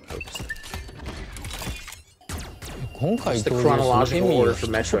 It's the chronological order for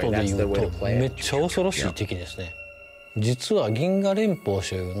Metroid. That's the way to play it.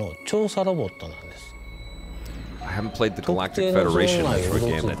 I haven't played the Galactic Federation Metroid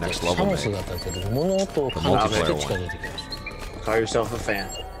game that Next Level made. The multiplayer one. Call yourself a fan.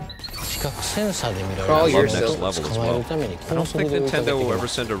 Call yourself Next Level as well. I don't think Nintendo will ever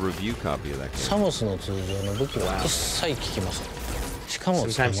send a review copy of that game.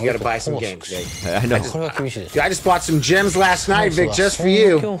 Sometimes you gotta buy some games, Vic. I know. I just bought some gems last night, Vic, just for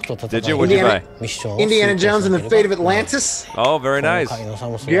you. Did you? What'd you buy? Indiana Jones and the Fate of Atlantis. Oh, very nice.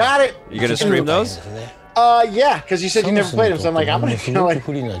 Got it. You gonna stream those? Yeah, because you said you never played them, so I'm like, I'm gonna feel like.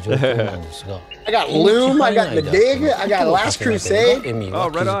 I got Loom, I got The Dig, I got Last Crusade. Oh,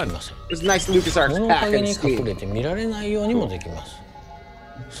 right on. It was a nice LucasArts pack and Steam.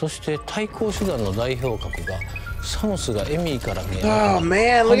 Oh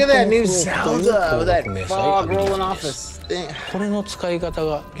man, look at that new Zelda with that fog rolling off this thing.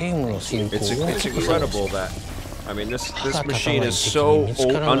 It's incredible that. I mean, this machine is so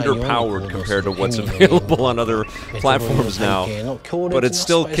underpowered compared to what's available on other platforms now, but it's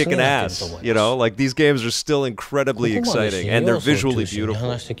still kicking ass. You know, like these games are still incredibly exciting and they're visually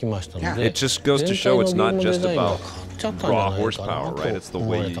beautiful. It just goes to show it's not just about raw horsepower, right? It's the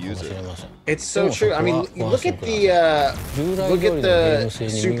way you use it. It's so true. I mean, look at the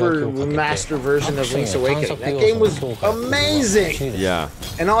Super Master version of Link's Awakening. That game was amazing. Yeah.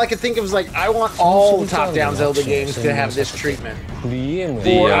 And all I could think of was like, I want all top-down Zelda games to have this treatment.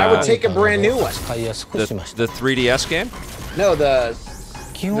 Or I would take a brand new one. The 3DS game? No, the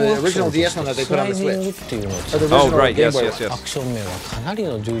original DS one that they put on the Switch. Oh, right, yes.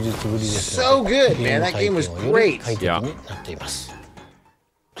 So good, man. That game was great. Yeah.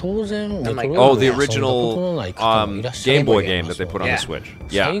 Oh, the original Game Boy game that they put on the Switch.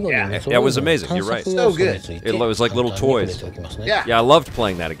 Yeah, it was amazing. You're right. So good. It was like little toys. Yeah. I loved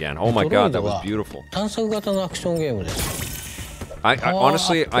playing that again. Oh my god, that was beautiful. Honestly,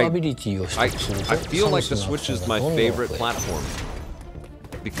 I feel like the Switch is my favorite platform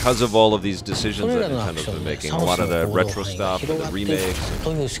because of all of these decisions that Nintendo's been making. A lot of the retro stuff, and the remakes.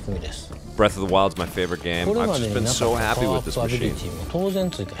 Breath of the Wild's my favorite game. I've just been so happy with this machine.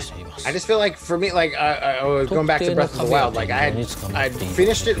 I just feel like, for me, like, I was going back to Breath of the Wild, like, I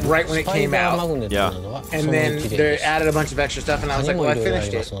finished it right when it came out. Yeah. And then they added a bunch of extra stuff, and I was like, well, I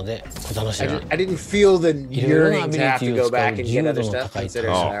finished it. I didn't feel the yearning to have to go back and get other stuff,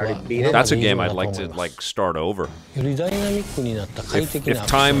 considering I already beat it. That's a game I'd like to, like, start over. If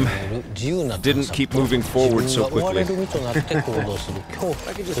time didn't keep moving forward so quickly. I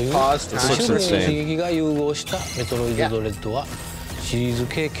could just pause time. This looks insane.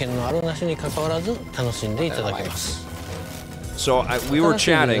 So we were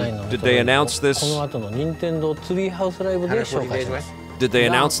chatting. Did they announce this? Did they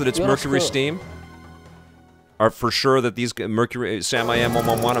announce that it's Mercury Steam? Are for sure that these Mercury Sam I Am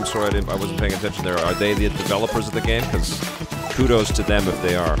 111? I'm sorry, I wasn't paying attention there. Are they the developers of the game? Because kudos to them if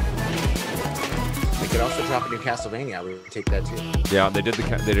they are. They could also drop a new Castlevania. We would take that too. Yeah, they did a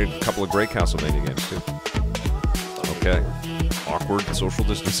couple of great Castlevania games too. Okay. Awkward social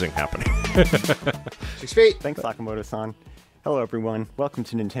distancing happening. 6 feet. Thanks, Sakamoto-san. Hello, everyone. Welcome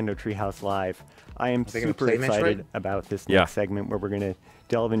to Nintendo Treehouse Live. I am super excited about this next segment where we're going to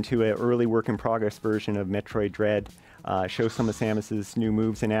delve into an early work-in-progress version of Metroid Dread, show some of Samus's new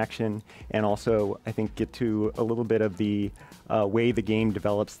moves in action, and also, I think, get to a little bit of the way the game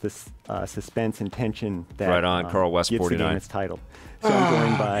develops this suspense and tension that Carl West gives 49. the game its title. So I'm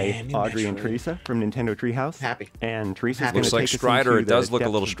joined by Audrey and Teresa from Nintendo Treehouse. Happy. And Teresa's going to Looks like take Strider. us into It does the look a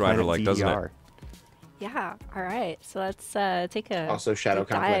depths little of Strider-like, Planet doesn't it? ZDR. Yeah. All right. So let's take a also shadow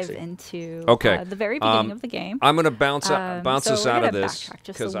dive complexity. into the very beginning of the game. I'm going to bounce so us out of this backtrack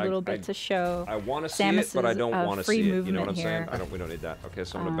just a little bit to show. I want to see it, but I don't want to see it. You know what I'm saying? Here. We don't need that. Okay,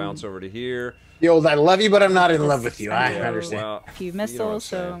 so I'm going to bounce over to here. The old "I love you, but I'm not in love with you." I understand. Well, a few missiles,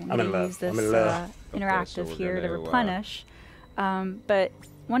 so I'm going to use this interactive here to replenish. But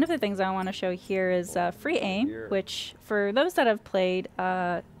one of the things I want to show here is free aim, which for those that have played.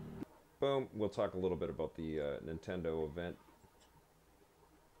 Boom. We'll talk a little bit about the Nintendo event,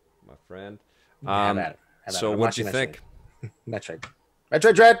 my friend. So what do you think? Metroid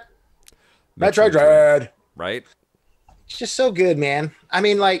Dread. Metroid Dread. Right? It's just so good, man. I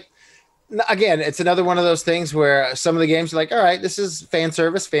mean, like, again, it's another one of those things where some of the games are like, all right, this is fan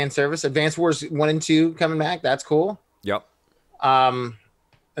service. Advance Wars 1 and 2 coming back. That's cool. Yep. And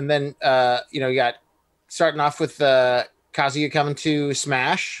then, you got starting off with Kazuya coming to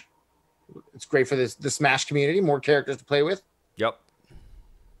Smash. It's great for the Smash community, more characters to play with. Yep.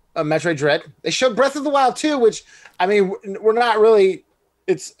 Metroid Dread. They showed Breath of the Wild 2, which, I mean, we're not really,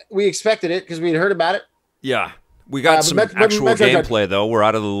 we expected it because we had heard about it. Yeah. We got some actual gameplay, though. We're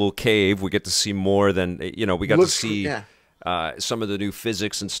out of the little cave. We get to see more than, we got to see some of the new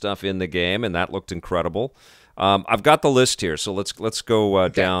physics and stuff in the game, and that looked incredible. I've got the list here, so let's go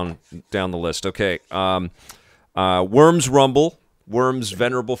down the list. Okay. Worms Rumble. Worms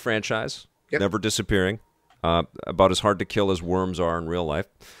venerable franchise, never disappearing. About as hard to kill as worms are in real life.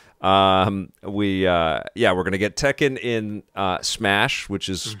 We're gonna get Tekken in Smash, which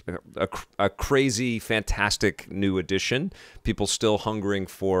is a crazy, fantastic new addition. People still hungering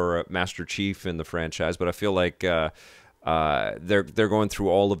for Master Chief in the franchise, but I feel like they're going through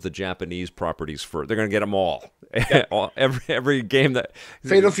all of the Japanese properties they're gonna get them all. every game that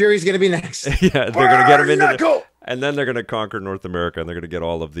Fatal Fury is gonna be next. Yeah, they're gonna get them into. And then they're going to conquer North America, and they're going to get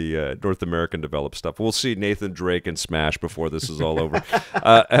all of the North American developed stuff. We'll see Nathan Drake in Smash before this is all over.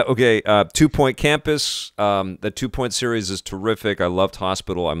 Okay, 2 Point Campus. The 2 Point series is terrific. I loved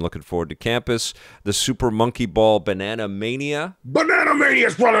Hospital. I'm looking forward to Campus. The Super Monkey Ball Banana Mania. Banana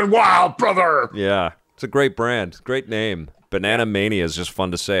Mania's running wild, brother! Yeah, it's a great brand. Great name. Banana Mania is just fun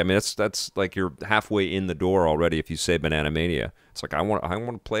to say. I mean, that's like you're halfway in the door already if you say Banana Mania. It's like I want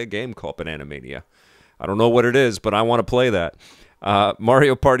to play a game called Banana Mania. I don't know what it is, but I want to play that.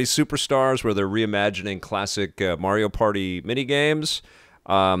 Mario Party Superstars, where they're reimagining classic Mario Party minigames.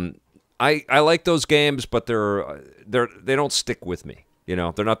 I like those games, but they don't stick with me.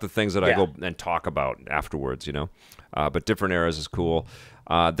 They're not the things that I go and talk about afterwards. But different eras is cool.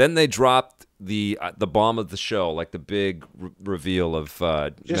 Then they dropped the bomb of the show, like the big reveal of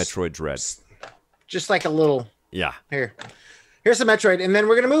Metroid Dread. Just like a little. Yeah. Here's the Metroid, and then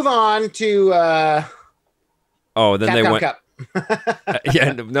we're gonna move on to. Oh, then Capcom they went. Cup.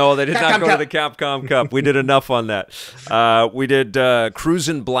 No, they did not go to the Capcom Cup. We did enough on that. We did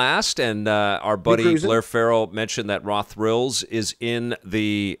Cruisin' Blast, and our buddy Blair Farrell mentioned that Raw Thrills is in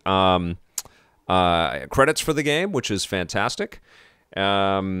the credits for the game, which is fantastic.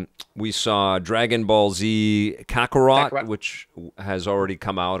 We saw Dragon Ball Z Kakarot, which has already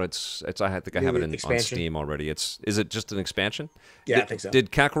come out. I think I have it on Steam already. Is it just an expansion? Yeah, I think so.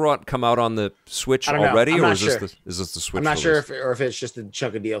 Did Kakarot come out on the Switch already, or is this the Switch? I'm not sure if it's just a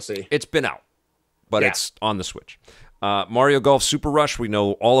chunk of DLC. It's been out, but it's on the Switch. Mario Golf Super Rush, we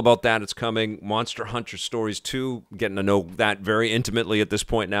know all about that. It's coming. Monster Hunter Stories 2, getting to know that very intimately at this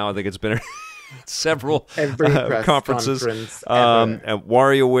point now. I think it's been several conferences. And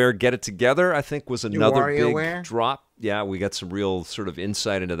WarioWare Get It Together, I think, was another big drop. Yeah, we got some real sort of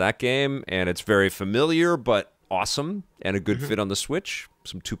insight into that game, and it's very familiar but awesome and a good fit on the Switch.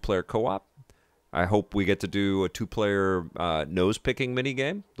 Some 2-player co-op. I hope we get to do a 2-player nose-picking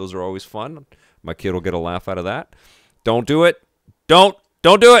minigame. Those are always fun. My kid will get a laugh out of that. Don't do it. Don't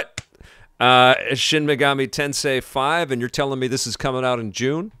do it. Shin Megami Tensei 5, and you're telling me this is coming out in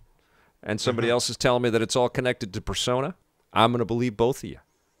June? And somebody else is telling me that it's all connected to Persona? I'm going to believe both of you.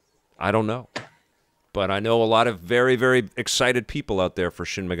 I don't know. But I know a lot of very, very excited people out there for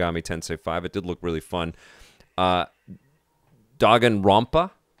Shin Megami Tensei 5. It did look really fun. Danganronpa?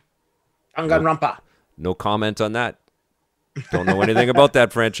 Danganronpa. No comment on that. Don't know anything about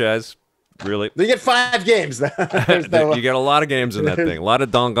that franchise. Really? You get 5 games. You get a lot of games in that thing. A lot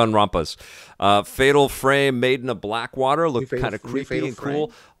of Danganronpas. Fatal Frame, Made in a Blackwater, looked kind of creepy and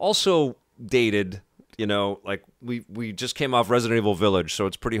cool. Also dated, you know, like we just came off Resident Evil Village, so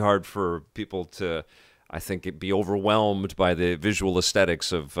it's pretty hard for people to, I think, be overwhelmed by the visual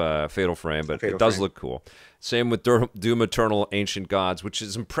aesthetics of Fatal Frame, but it does look cool. Same with Doom Eternal Ancient Gods, which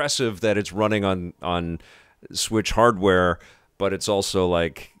is impressive that it's running on Switch hardware. But it's also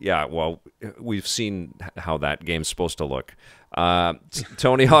like, yeah, well, we've seen how that game's supposed to look.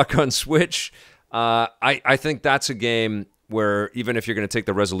 Tony Hawk on Switch, I think that's a game where even if you're going to take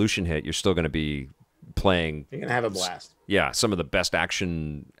the resolution hit, you're still going to be playing. You're going to have a blast. Yeah, some of the best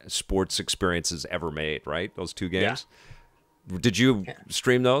action sports experiences ever made, right? Those 2 games. Yeah. Did you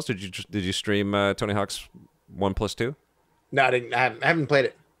stream those? Did you stream Tony Hawk's 1+2? No, I didn't. I haven't played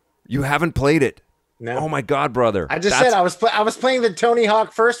it. You haven't played it? No. Oh my God, brother! I just said I was playing the Tony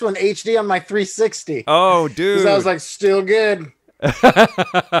Hawk first one HD on my 360. Oh, dude! Because I was like, still good,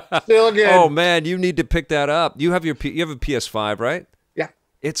 still good. Oh man, you need to pick that up. You have a PS5, right? Yeah.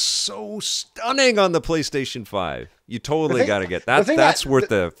 It's so stunning on the PlayStation 5. You totally got to get that. That's worth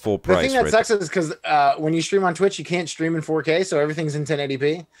the full price. The thing that sucks is because when you stream on Twitch, you can't stream in 4K, so everything's in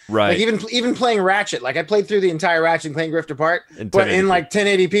 1080p. Right. Like even playing Ratchet, like I played through the entire Ratchet and Clank Rift Apart, but in like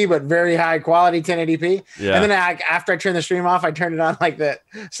 1080p, but very high quality 1080p. Yeah. And then after I turned the stream off, I turned it on like that.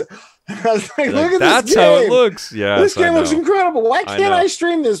 So, I was like, look at that's this game. How it looks. Yeah, this game looks incredible. Why can't I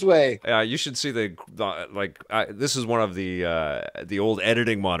stream this way? You should see this is one of the old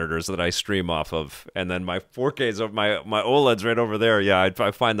editing monitors that I stream off of, and then my 4K's of my OLED's right over there. Yeah,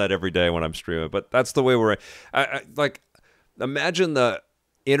 I find that every day when I'm streaming. But that's the way we're like. Imagine the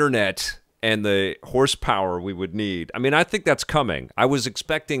internet and the horsepower we would need. I mean, I think that's coming. I was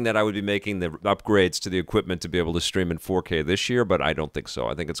expecting that I would be making the upgrades to the equipment to be able to stream in 4K this year, but I don't think so.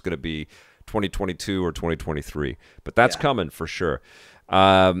 I think it's going to be 2022 or 2023. But that's coming for sure.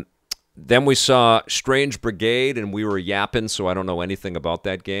 Then we saw Strange Brigade, and we were yapping, so I don't know anything about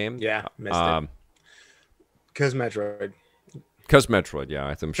that game. Yeah, missed it. Because Metroid. Because Metroid,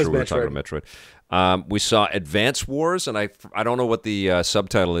 yeah. I'm sure we were talking about Metroid. We saw Advance Wars, and I don't know what the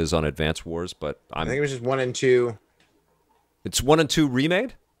subtitle is on Advance Wars, but I think it was just 1 and 2. It's 1 and 2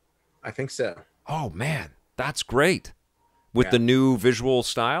 remade? I think so. Oh, man. That's great. With the new visual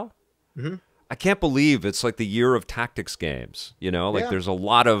style? Mm-hmm. I can't believe it's like the year of tactics games. You know, like there's a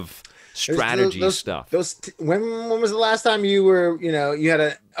lot of strategy stuff. When was the last time you had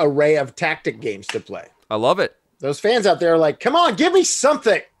an array of tactic games to play? I love it. Those fans out there are like, come on, give me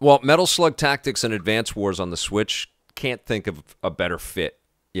something. Well, Metal Slug Tactics and Advance Wars on the Switch, can't think of a better fit.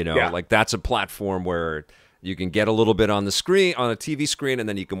 You know, like that's a platform where you can get a little bit on the screen, on a TV screen, and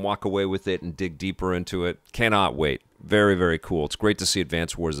then you can walk away with it and dig deeper into it. Cannot wait. Very, very cool. It's great to see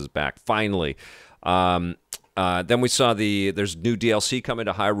Advance Wars is back, finally. Then we saw there's new DLC coming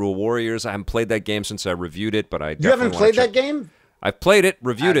to Hyrule Warriors. I haven't played that game since I reviewed it, but I definitely haven't played that game? I've played it,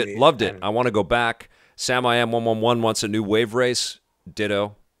 reviewed it, loved it. I want to go back. Sam I Am 111 wants a new Wave Race.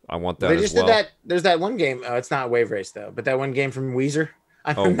 Ditto. I want that as well. Did that. There's that one game. Oh, it's not Wave Race though, but that one game from Weezer.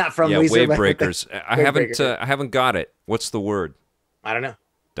 I'm not from Weezer. Wave Breakers. I haven't got it. What's the word? I don't know.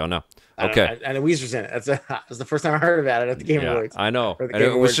 Don't know. Okay. I know Weezer's in it. That's the first time I heard about it at the Game Awards. I know. And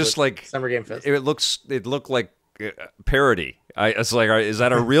it was just like Summer Game Fest. It looked like parody. It's like, is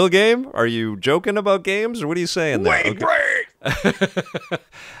that a real game? Are you joking about games, or what are you saying there? Wave Break.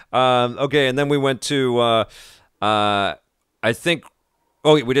 Okay, and then we went to I think.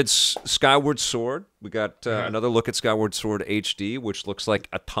 Oh, we did Skyward Sword. We got another look at Skyward Sword HD, which looks like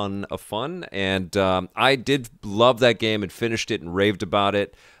a ton of fun. And I did love that game and finished it and raved about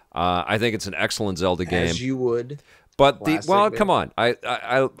it. I think it's an excellent Zelda game. As you would. But come on,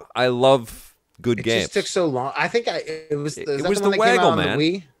 I love good games. It just took so long. I think it was the Waggle, man.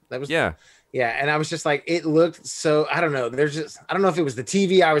 Wii? That was Yeah, and I was just like, it looked so, I don't know. I don't know if it was the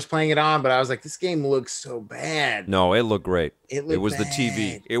TV I was playing it on, but I was like, this game looks so bad. No, it looked great. It was bad. The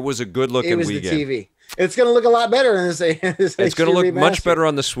TV. It was a good looking Wii game. It was the TV. It's going to look a lot better in this. It's going to look much better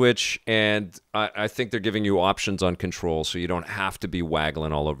on the Switch, and I think they're giving you options on control, so you don't have to be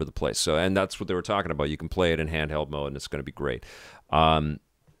waggling all over the place. So, and that's what they were talking about. You can play it in handheld mode, and it's going to be great.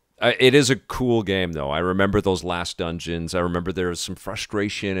 It is a cool game, though. I remember those last dungeons. I remember there was some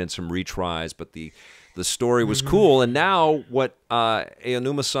frustration and some retries, but the story was cool. And now what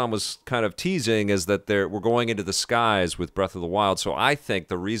Aonuma-san was kind of teasing is that we're going into the skies with Breath of the Wild. So I think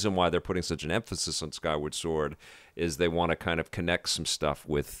the reason why they're putting such an emphasis on Skyward Sword is they want to kind of connect some stuff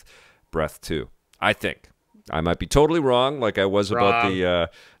with Breath 2. I think. I might be totally wrong, like I was about the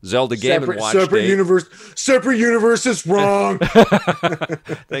Zelda Game & Watch Separate universes, wrong.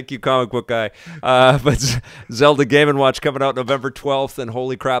 Thank you, comic book guy. But Zelda Game & Watch coming out November 12th, and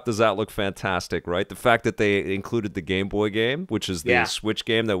holy crap, does that look fantastic, right? The fact that they included the Game Boy game, which is the Switch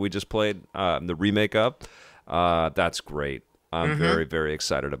game that we just played, the remake of, that's great. I'm very, very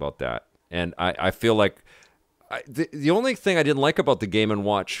excited about that. And I feel like the only thing I didn't like about the Game &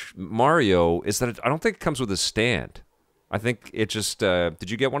 Watch Mario is that I don't think it comes with a stand. I think it just... did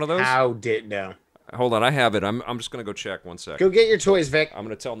you get one of those? No. Hold on, I have it. I'm just going to go check 1 second. Go get your toys, Vic. I'm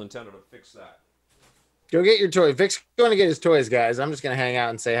going to tell Nintendo to fix that. Go get your toys. Vic's going to get his toys, guys. I'm just going to hang out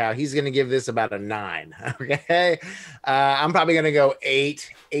and say how he's going to give this about a 9. Okay? I'm probably going to go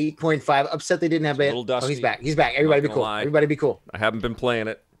 8.5. Upset they didn't have it. A little dusty. Oh, he's back. He's back. Everybody be cool. Everybody be cool. I haven't been playing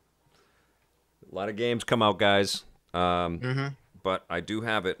it. A lot of games come out, guys. But I do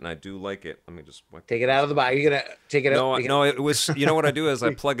have it, and I do like it. Let me just take it out of the box. You're gonna take it out? No, it was. You know what I do is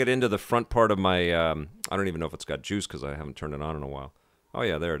I plug it into the front part of my. I don't even know if it's got juice because I haven't turned it on in a while. Oh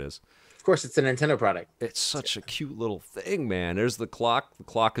yeah, there it is. Of course, it's a Nintendo product. It's such a cute little thing, man. There's the clock. The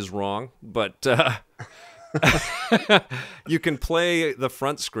clock is wrong, but you can play the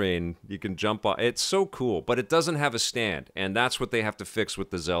front screen. You can jump on. It's so cool, but it doesn't have a stand, and that's what they have to fix with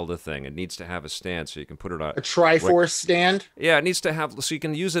the Zelda thing. It needs to have a stand so you can put it on a Triforce stand. Yeah, it needs to have so you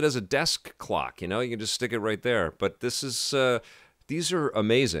can use it as a desk clock. You know, you can just stick it right there. But this is. These are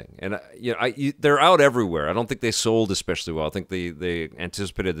amazing, and they're out everywhere. I don't think they sold especially well. I think they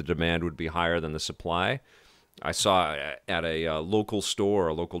anticipated the demand would be higher than the supply. I saw at a local store,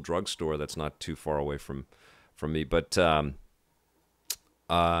 a local drugstore that's not too far away from me. But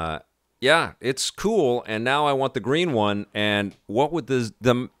yeah, it's cool. And now I want the green one. And what would the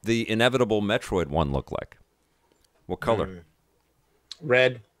inevitable Metroid one look like? What color?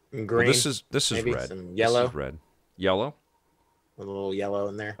 Red and green. Well, this is red. Some yellow. This is red. Yellow. A little yellow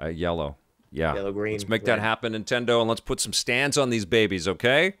in there. Yellow. Yeah. Yellow, green. Let's make that happen, Nintendo, and let's put some stands on these babies,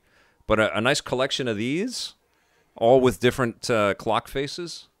 okay? But a nice collection of these, all with different clock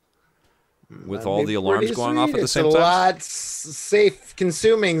faces, with all the alarms going off at the same time. It's a lot safe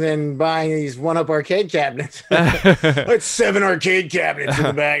consuming than buying these one-up arcade cabinets. Like 7 arcade cabinets in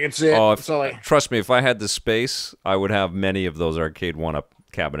the back. It's it. Oh, trust me, if I had the space, I would have many of those arcade one-up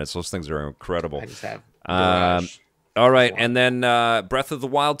cabinets. Those things are incredible. I just have all right, and then Breath of the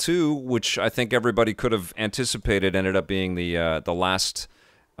Wild 2, which I think everybody could have anticipated, ended up being the last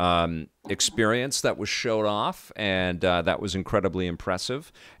experience that was showed off, and that was incredibly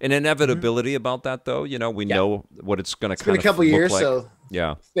impressive. An inevitability about that, though. You know, we know what it's going to kind of look like. It's been a couple years, so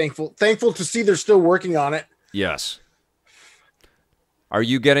yeah, thankful to see they're still working on it. Yes. Are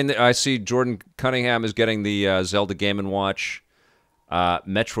you getting I see Jordan Cunningham is getting the Zelda Game & Watch.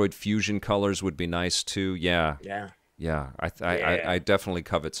 Metroid Fusion colors would be nice too. Yeah. I definitely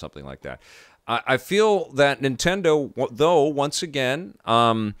covet something like that. I feel that Nintendo, though, once again,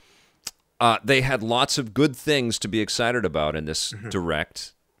 they had lots of good things to be excited about in this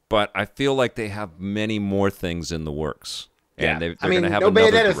Direct, but I feel like they have many more things in the works. And they're going to have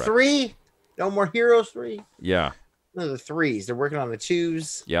another Direct. 3, no more Heroes 3. Yeah. No, the 3s. They're working on the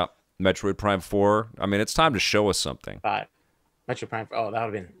 2s. Yeah. Metroid Prime 4. I mean, it's time to show us something. Metroid Prime 4. Oh, that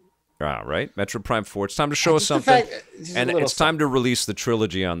would have been... right? Metroid Prime 4. It's time to show us something. And it's time to release the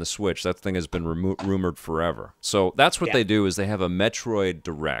trilogy on the Switch. That thing has been rumored forever. So that's what they do, is they have a Metroid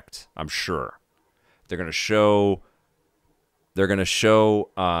Direct, I'm sure. They're going to show... when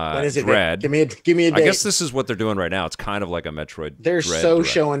is it, Dread. Give me a date. I guess this is what they're doing right now. It's kind of like a Metroid. They're Dread so Direct.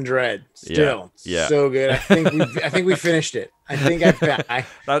 showing Dread still. Yeah. So good. I think we finished it. I'm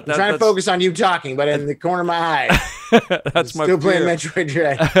trying to focus on you talking, but in the corner of my eye, that's my still playing Metroid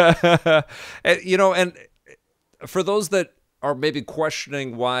Dread. and for those that are maybe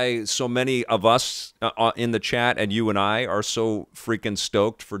questioning why so many of us in the chat and you and I are so freaking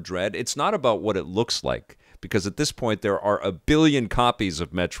stoked for Dread, it's not about what it looks like. Because at this point, there are a billion copies of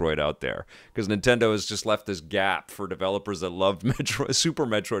Metroid out there. Because Nintendo has just left this gap for developers that loved Metroid, Super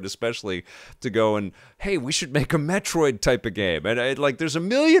Metroid especially, to go and, hey, we should make a Metroid type of game. And there's a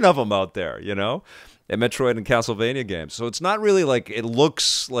million of them out there, you know? And Metroid and Castlevania games. So it's not really like it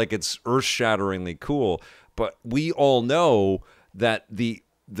looks like it's earth-shatteringly cool. But we all know that the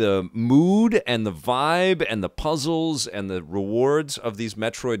mood and the vibe and the puzzles and the rewards of these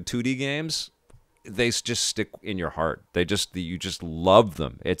Metroid 2D games... they just stick in your heart. You just love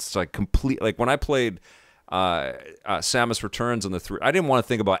them. It's like complete. Like when I played Samus Returns on the 3, I didn't want to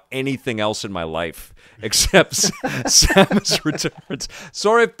think about anything else in my life except Samus Returns.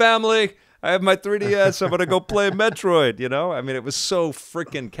 Sorry, family. I have my 3DS. I'm going to go play Metroid, you know? I mean, it was so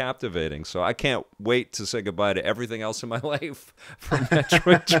freaking captivating. So I can't wait to say goodbye to everything else in my life from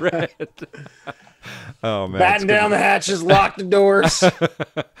Metroid Dread. Oh, man. Batten down the hatches, lock the doors.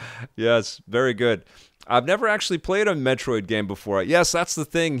 Yes, very good. I've never actually played a Metroid game before. Yes, that's the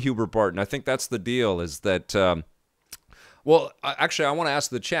thing, Hubert Barton. I think that's the deal, is that... well, actually, I want to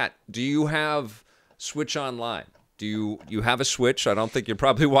ask the chat, do you have Switch Online? Do you have a Switch? I don't think you're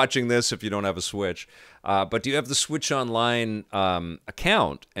probably watching this if you don't have a Switch. But do you have the Switch Online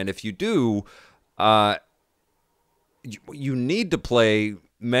account? And if you do, you need to play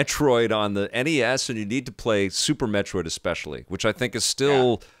Metroid on the NES, and you need to play Super Metroid especially, which I think is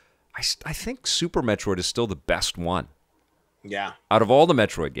still... Yeah. I think Super Metroid is still the best one. Yeah. Out of all the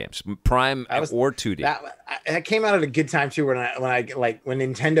Metroid games, Prime or 2D. That came out at a good time too when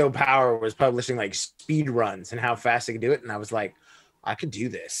Nintendo Power was publishing like speed runs and how fast they could do it, and I was like, I could do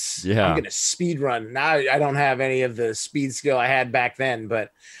this. Yeah. I'm gonna speed run. Now I don't have any of the speed skill I had back then,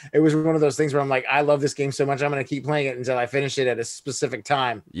 but it was one of those things where I'm like, I love this game so much, I'm gonna keep playing it until I finish it at a specific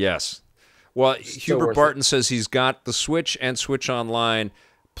time. Yes. Well, Hubert Barton says he's got the Switch and Switch Online.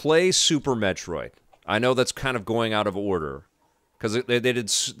 Play Super Metroid. I know that's kind of going out of order. Because they did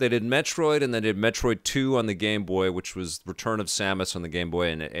Metroid, and they did Metroid 2 on the Game Boy, which was Return of Samus on the Game Boy,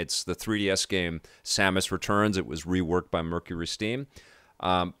 and it's the 3DS game Samus Returns. It was reworked by Mercury Steam.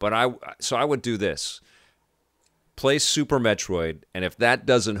 But I would do this: play Super Metroid, and if that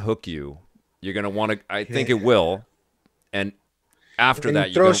doesn't hook you, you're gonna want to. I think it will, and after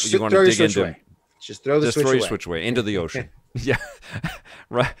that, you want to dig into it. Just throw the Switch away into the ocean. Yeah,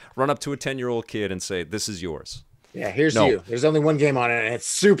 run up to a 10-year-old kid and say, "This is yours." Yeah, here's you. There's only one game on it, and it's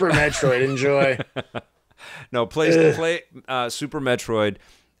Super Metroid. Enjoy. No, play Super Metroid,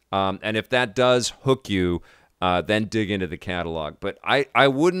 and if that does hook you, then dig into the catalog. But I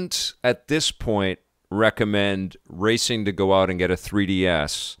wouldn't, at this point, recommend racing to go out and get a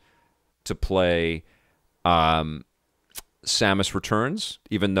 3DS to play Samus Returns,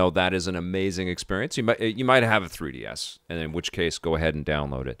 even though that is an amazing experience. You might have a 3DS, and in which case, go ahead and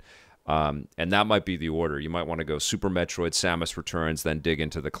download it. And that might be the order. You might want to go Super Metroid, Samus Returns, then dig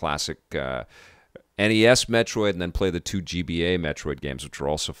into the classic NES Metroid, and then play the 2 GBA Metroid games, which are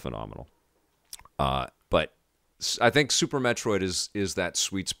also phenomenal. But I think Super Metroid is that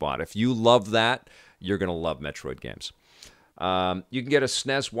sweet spot. If you love that, you're going to love Metroid games. You can get a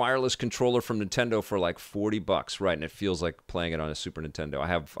SNES wireless controller from Nintendo for like $40, right? And it feels like playing it on a Super Nintendo. I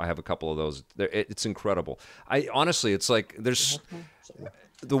have a couple of those. It's incredible. Honestly, it's like there's...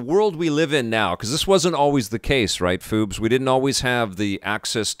 The world we live in now, because this wasn't always the case, right, Foobs? We didn't always have the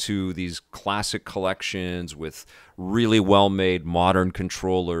access to these classic collections with really well-made modern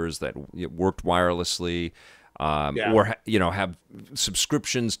controllers that worked wirelessly, or have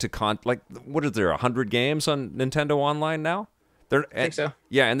subscriptions to what is there, 100 games on Nintendo Online now? I think so.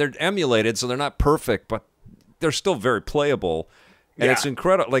 Yeah, and they're emulated, so they're not perfect, but they're still very playable, and it's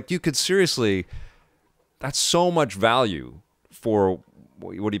incredible. Like, you could seriously, that's so much value for.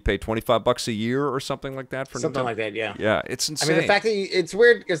 What do you pay, $25 a year or something like that for something Nintendo? Like that? Yeah. Yeah, it's insane. I mean, the fact that it's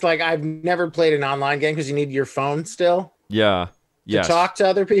weird because like I've never played an online game because you need your phone still. Yeah. To talk to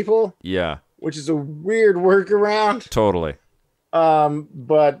other people. Yeah. Which is a weird workaround. Totally.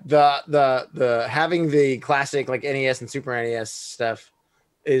 But the having the classic like NES and Super NES stuff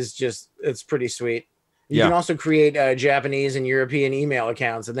is it's pretty sweet. You can also create Japanese and European email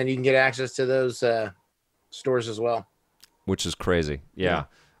accounts, and then you can get access to those stores as well. Which is crazy. Yeah.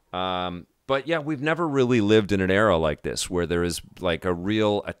 But yeah, we've never really lived in an era like this where there is like a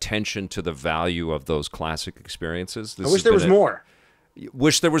real attention to the value of those classic experiences. I wish there was more.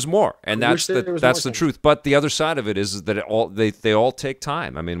 Wish there was more, and that's the truth. But the other side of it is that they all take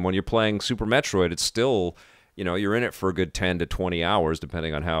time. I mean, when you're playing Super Metroid, it's still, you're in it for a good 10 to 20 hours,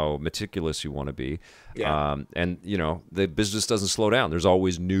 depending on how meticulous you want to be. Yeah. And the business doesn't slow down. There's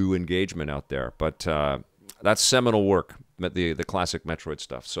always new engagement out there. But that's seminal work, the classic Metroid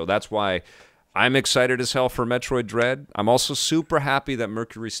stuff. So that's why I'm excited as hell for Metroid Dread. I'm also super happy that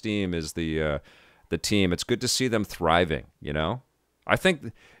Mercury Steam is the team. It's good to see them thriving, I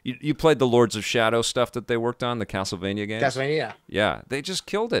think you played the Lords of Shadow stuff that they worked on, the Castlevania games? Castlevania, yeah. Yeah, they just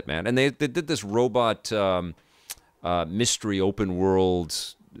killed it, man. And they did this robot mystery open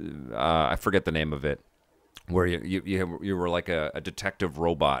world, I forget the name of it, where you were like a detective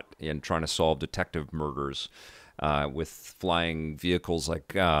robot and trying to solve detective murders with flying vehicles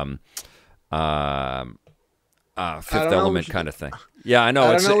like Fifth Element kind of thing. Yeah, I know.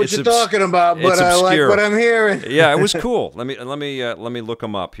 I don't know what you're talking about, but I like what I'm hearing. Yeah, it was cool. Let me look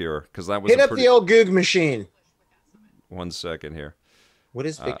them up here because that was hit up the old Goog machine. 1 second here. What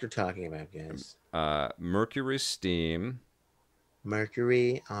is Victor talking about, guys? Mercury Steam.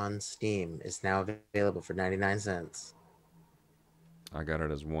 Mercury on Steam is now available for 99 cents. I got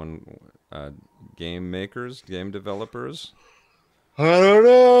it as one. Game makers, game developers. I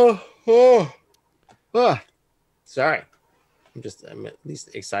don't know. Sorry. I'm at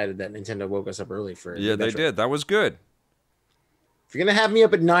least excited that Nintendo woke us up early for. Yeah, they did. That was good. If you're gonna have me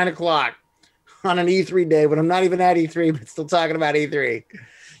up at 9 o'clock on an E3 day when I'm not even at E3 but still talking about E3,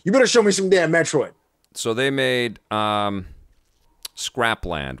 you better show me some damn Metroid. So they made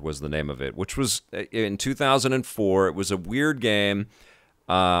Scrapland was the name of it, which was in 2004. It was a weird game,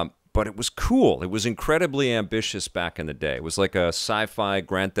 but it was cool. It was incredibly ambitious back in the day. It was like a sci-fi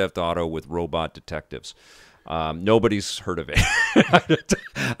Grand Theft Auto with robot detectives. Nobody's heard of it.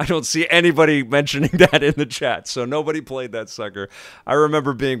 I don't see anybody mentioning that in the chat, so nobody played that sucker. I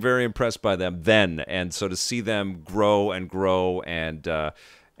remember being very impressed by them then, and so to see them grow and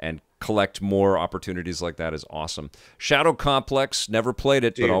collect more opportunities like that is awesome. Shadow Complex, never played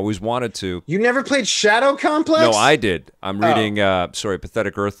it, but always wanted to. You never played Shadow Complex? No, I did. I'm reading,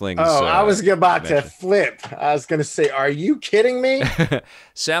 Pathetic Earthlings. I was about to flip. I was going to say, are you kidding me?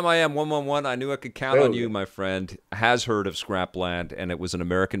 Sam I Am 111, I knew I could count on you, my friend, has heard of Scrapland, and it was an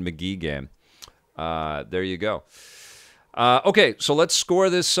American McGee game. There you go. Okay, so let's score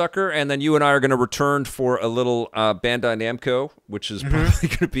this sucker, and then you and I are going to return for a little Bandai Namco, which is probably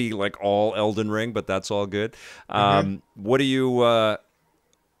going to be like all Elden Ring, but that's all good. What are you going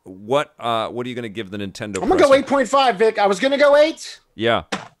to give the Nintendo? I'm going to go 8.5, Vic. I was going to go 8. Yeah.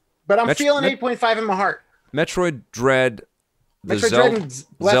 But I'm feeling 8.5 in my heart. Metroid Dread,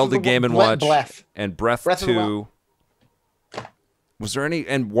 Zelda Game & Watch, and Breath 2. Was there any?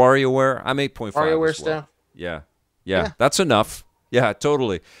 And WarioWare? I'm 8.5. WarioWare stuff? Yeah, that's enough. Yeah,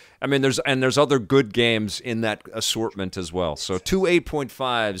 totally. I mean, there's other good games in that assortment as well. So 2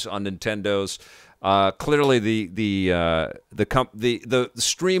 8.5s on Nintendo's. Clearly, the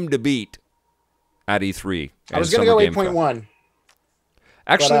stream to beat at E3. I was going to go 8.1.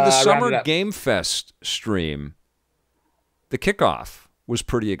 Actually, the Summer Game Fest stream, the kickoff was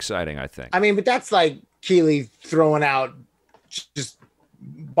pretty exciting, I think. I mean, but that's like Keeley throwing out just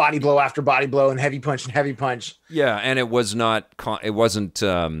body blow after body blow and heavy punch and heavy punch. Yeah, and it wasn't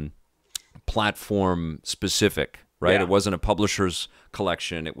platform specific, right? Yeah. It wasn't a publisher's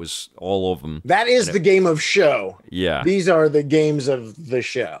collection. It was all of them. That is the game of show. Yeah. These are the games of the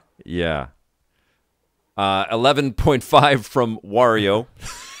show. Yeah. 11.5 from Wario.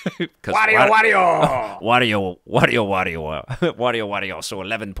 Wario. So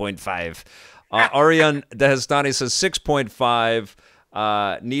 11.5. Arian Dehestani says 6.5.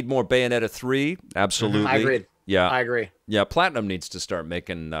 Need more Bayonetta 3. Absolutely. I agree. Yeah. I agree. Yeah, Platinum needs to start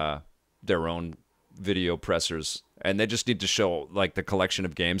making their own video pressers, and they just need to show like the collection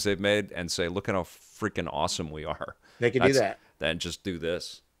of games they've made and say, look at how freaking awesome we are. They could do that. Then just do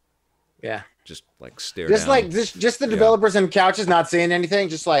this. Yeah. Just like stare just down. Like this, just the developers and couches not saying anything,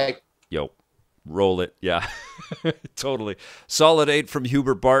 just like roll it. Yeah. Totally. Solid 8 from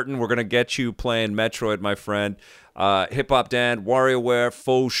Hubert Barton. We're gonna get you playing Metroid, my friend. Hip Hop Dan, WarioWare,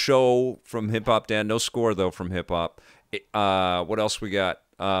 Faux Show from Hip Hop Dan. No score though from Hip Hop. What else we got?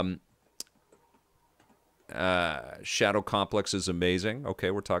 Shadow Complex is amazing. Okay,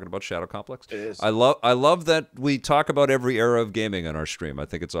 we're talking about Shadow Complex. It is. I love that we talk about every era of gaming on our stream. I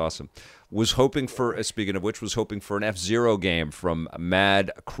think it's awesome. Was hoping for, speaking of which, was hoping for an F-Zero game from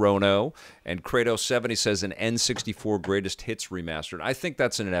Mad Chrono. And Kratos70 says an N64 Greatest Hits remastered. I think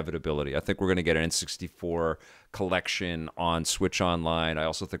that's an inevitability. I think we're going to get an N64 collection on Switch Online. I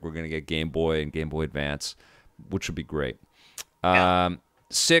also think we're going to get Game Boy and Game Boy Advance, which would be great.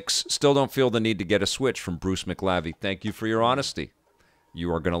 6, still don't feel the need to get a Switch from Bruce McLavy. Thank you for your honesty. You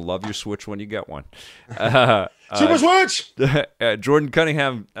are going to love your Switch when you get one. Super Switch! Jordan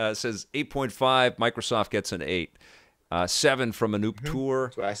Cunningham says 8.5. Microsoft gets an 8. 7 from Anoop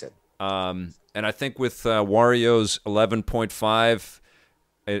Tour. That's what I said. And I think with Wario's 11.5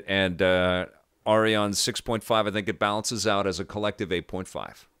 and Arion's 6.5, I think it balances out as a collective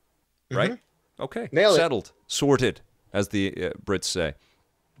 8.5. Right? Okay. Nailed Settled. it. Sorted, as the Brits say.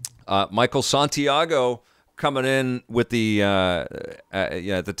 Michael Santiago coming in with the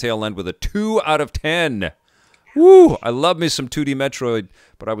the tail end with a 2 out of 10. Woo! I love me some 2D Metroid,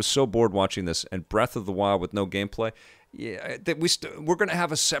 but I was so bored watching this. And Breath of the Wild with no gameplay. Yeah, we're going to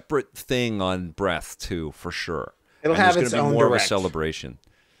have a separate thing on Breath too, for sure. It'll have its gonna own be more direct. of a celebration.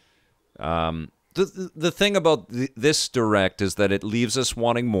 The thing about this direct is that it leaves us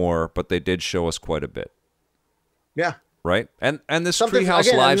wanting more, but they did show us quite a bit. Yeah. Right? And this Something, Treehouse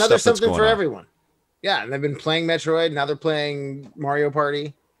again, Live another stuff that's something going for on. everyone. Yeah, and they've been playing Metroid. Now they're playing Mario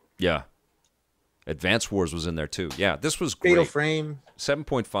Party. Yeah. Advance Wars was in there too. Yeah, this was great. Fatal Frame.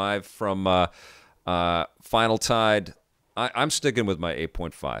 7.5 from Final Tide. I'm sticking with my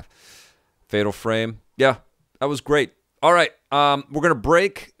 8.5. Fatal Frame. Yeah, that was great. All right, we're going to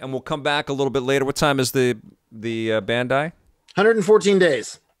break, and we'll come back a little bit later. What time is the Bandai? 114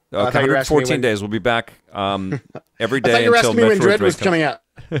 days. Okay, 114 days. We'll be back every day until Metroid when Dread was coming out.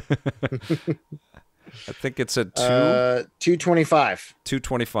 I think it's at 2:25.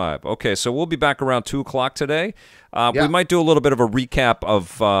 2:25. Okay, so we'll be back around 2 o'clock today. We might do a little bit of a recap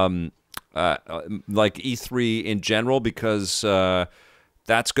of like E3 in general, because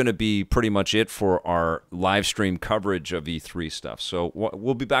that's going to be pretty much it for our live stream coverage of E3 stuff. So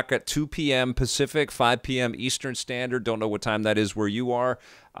we'll be back at 2 p.m. Pacific, 5 p.m. Eastern Standard. Don't know what time that is where you are,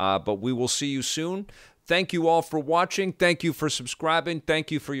 but we will see you soon. Thank you all for watching. Thank you for subscribing.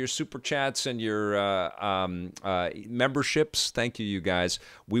 Thank you for your super chats and your memberships. Thank you, you guys.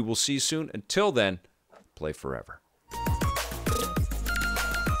 We will see you soon. Until then, play forever.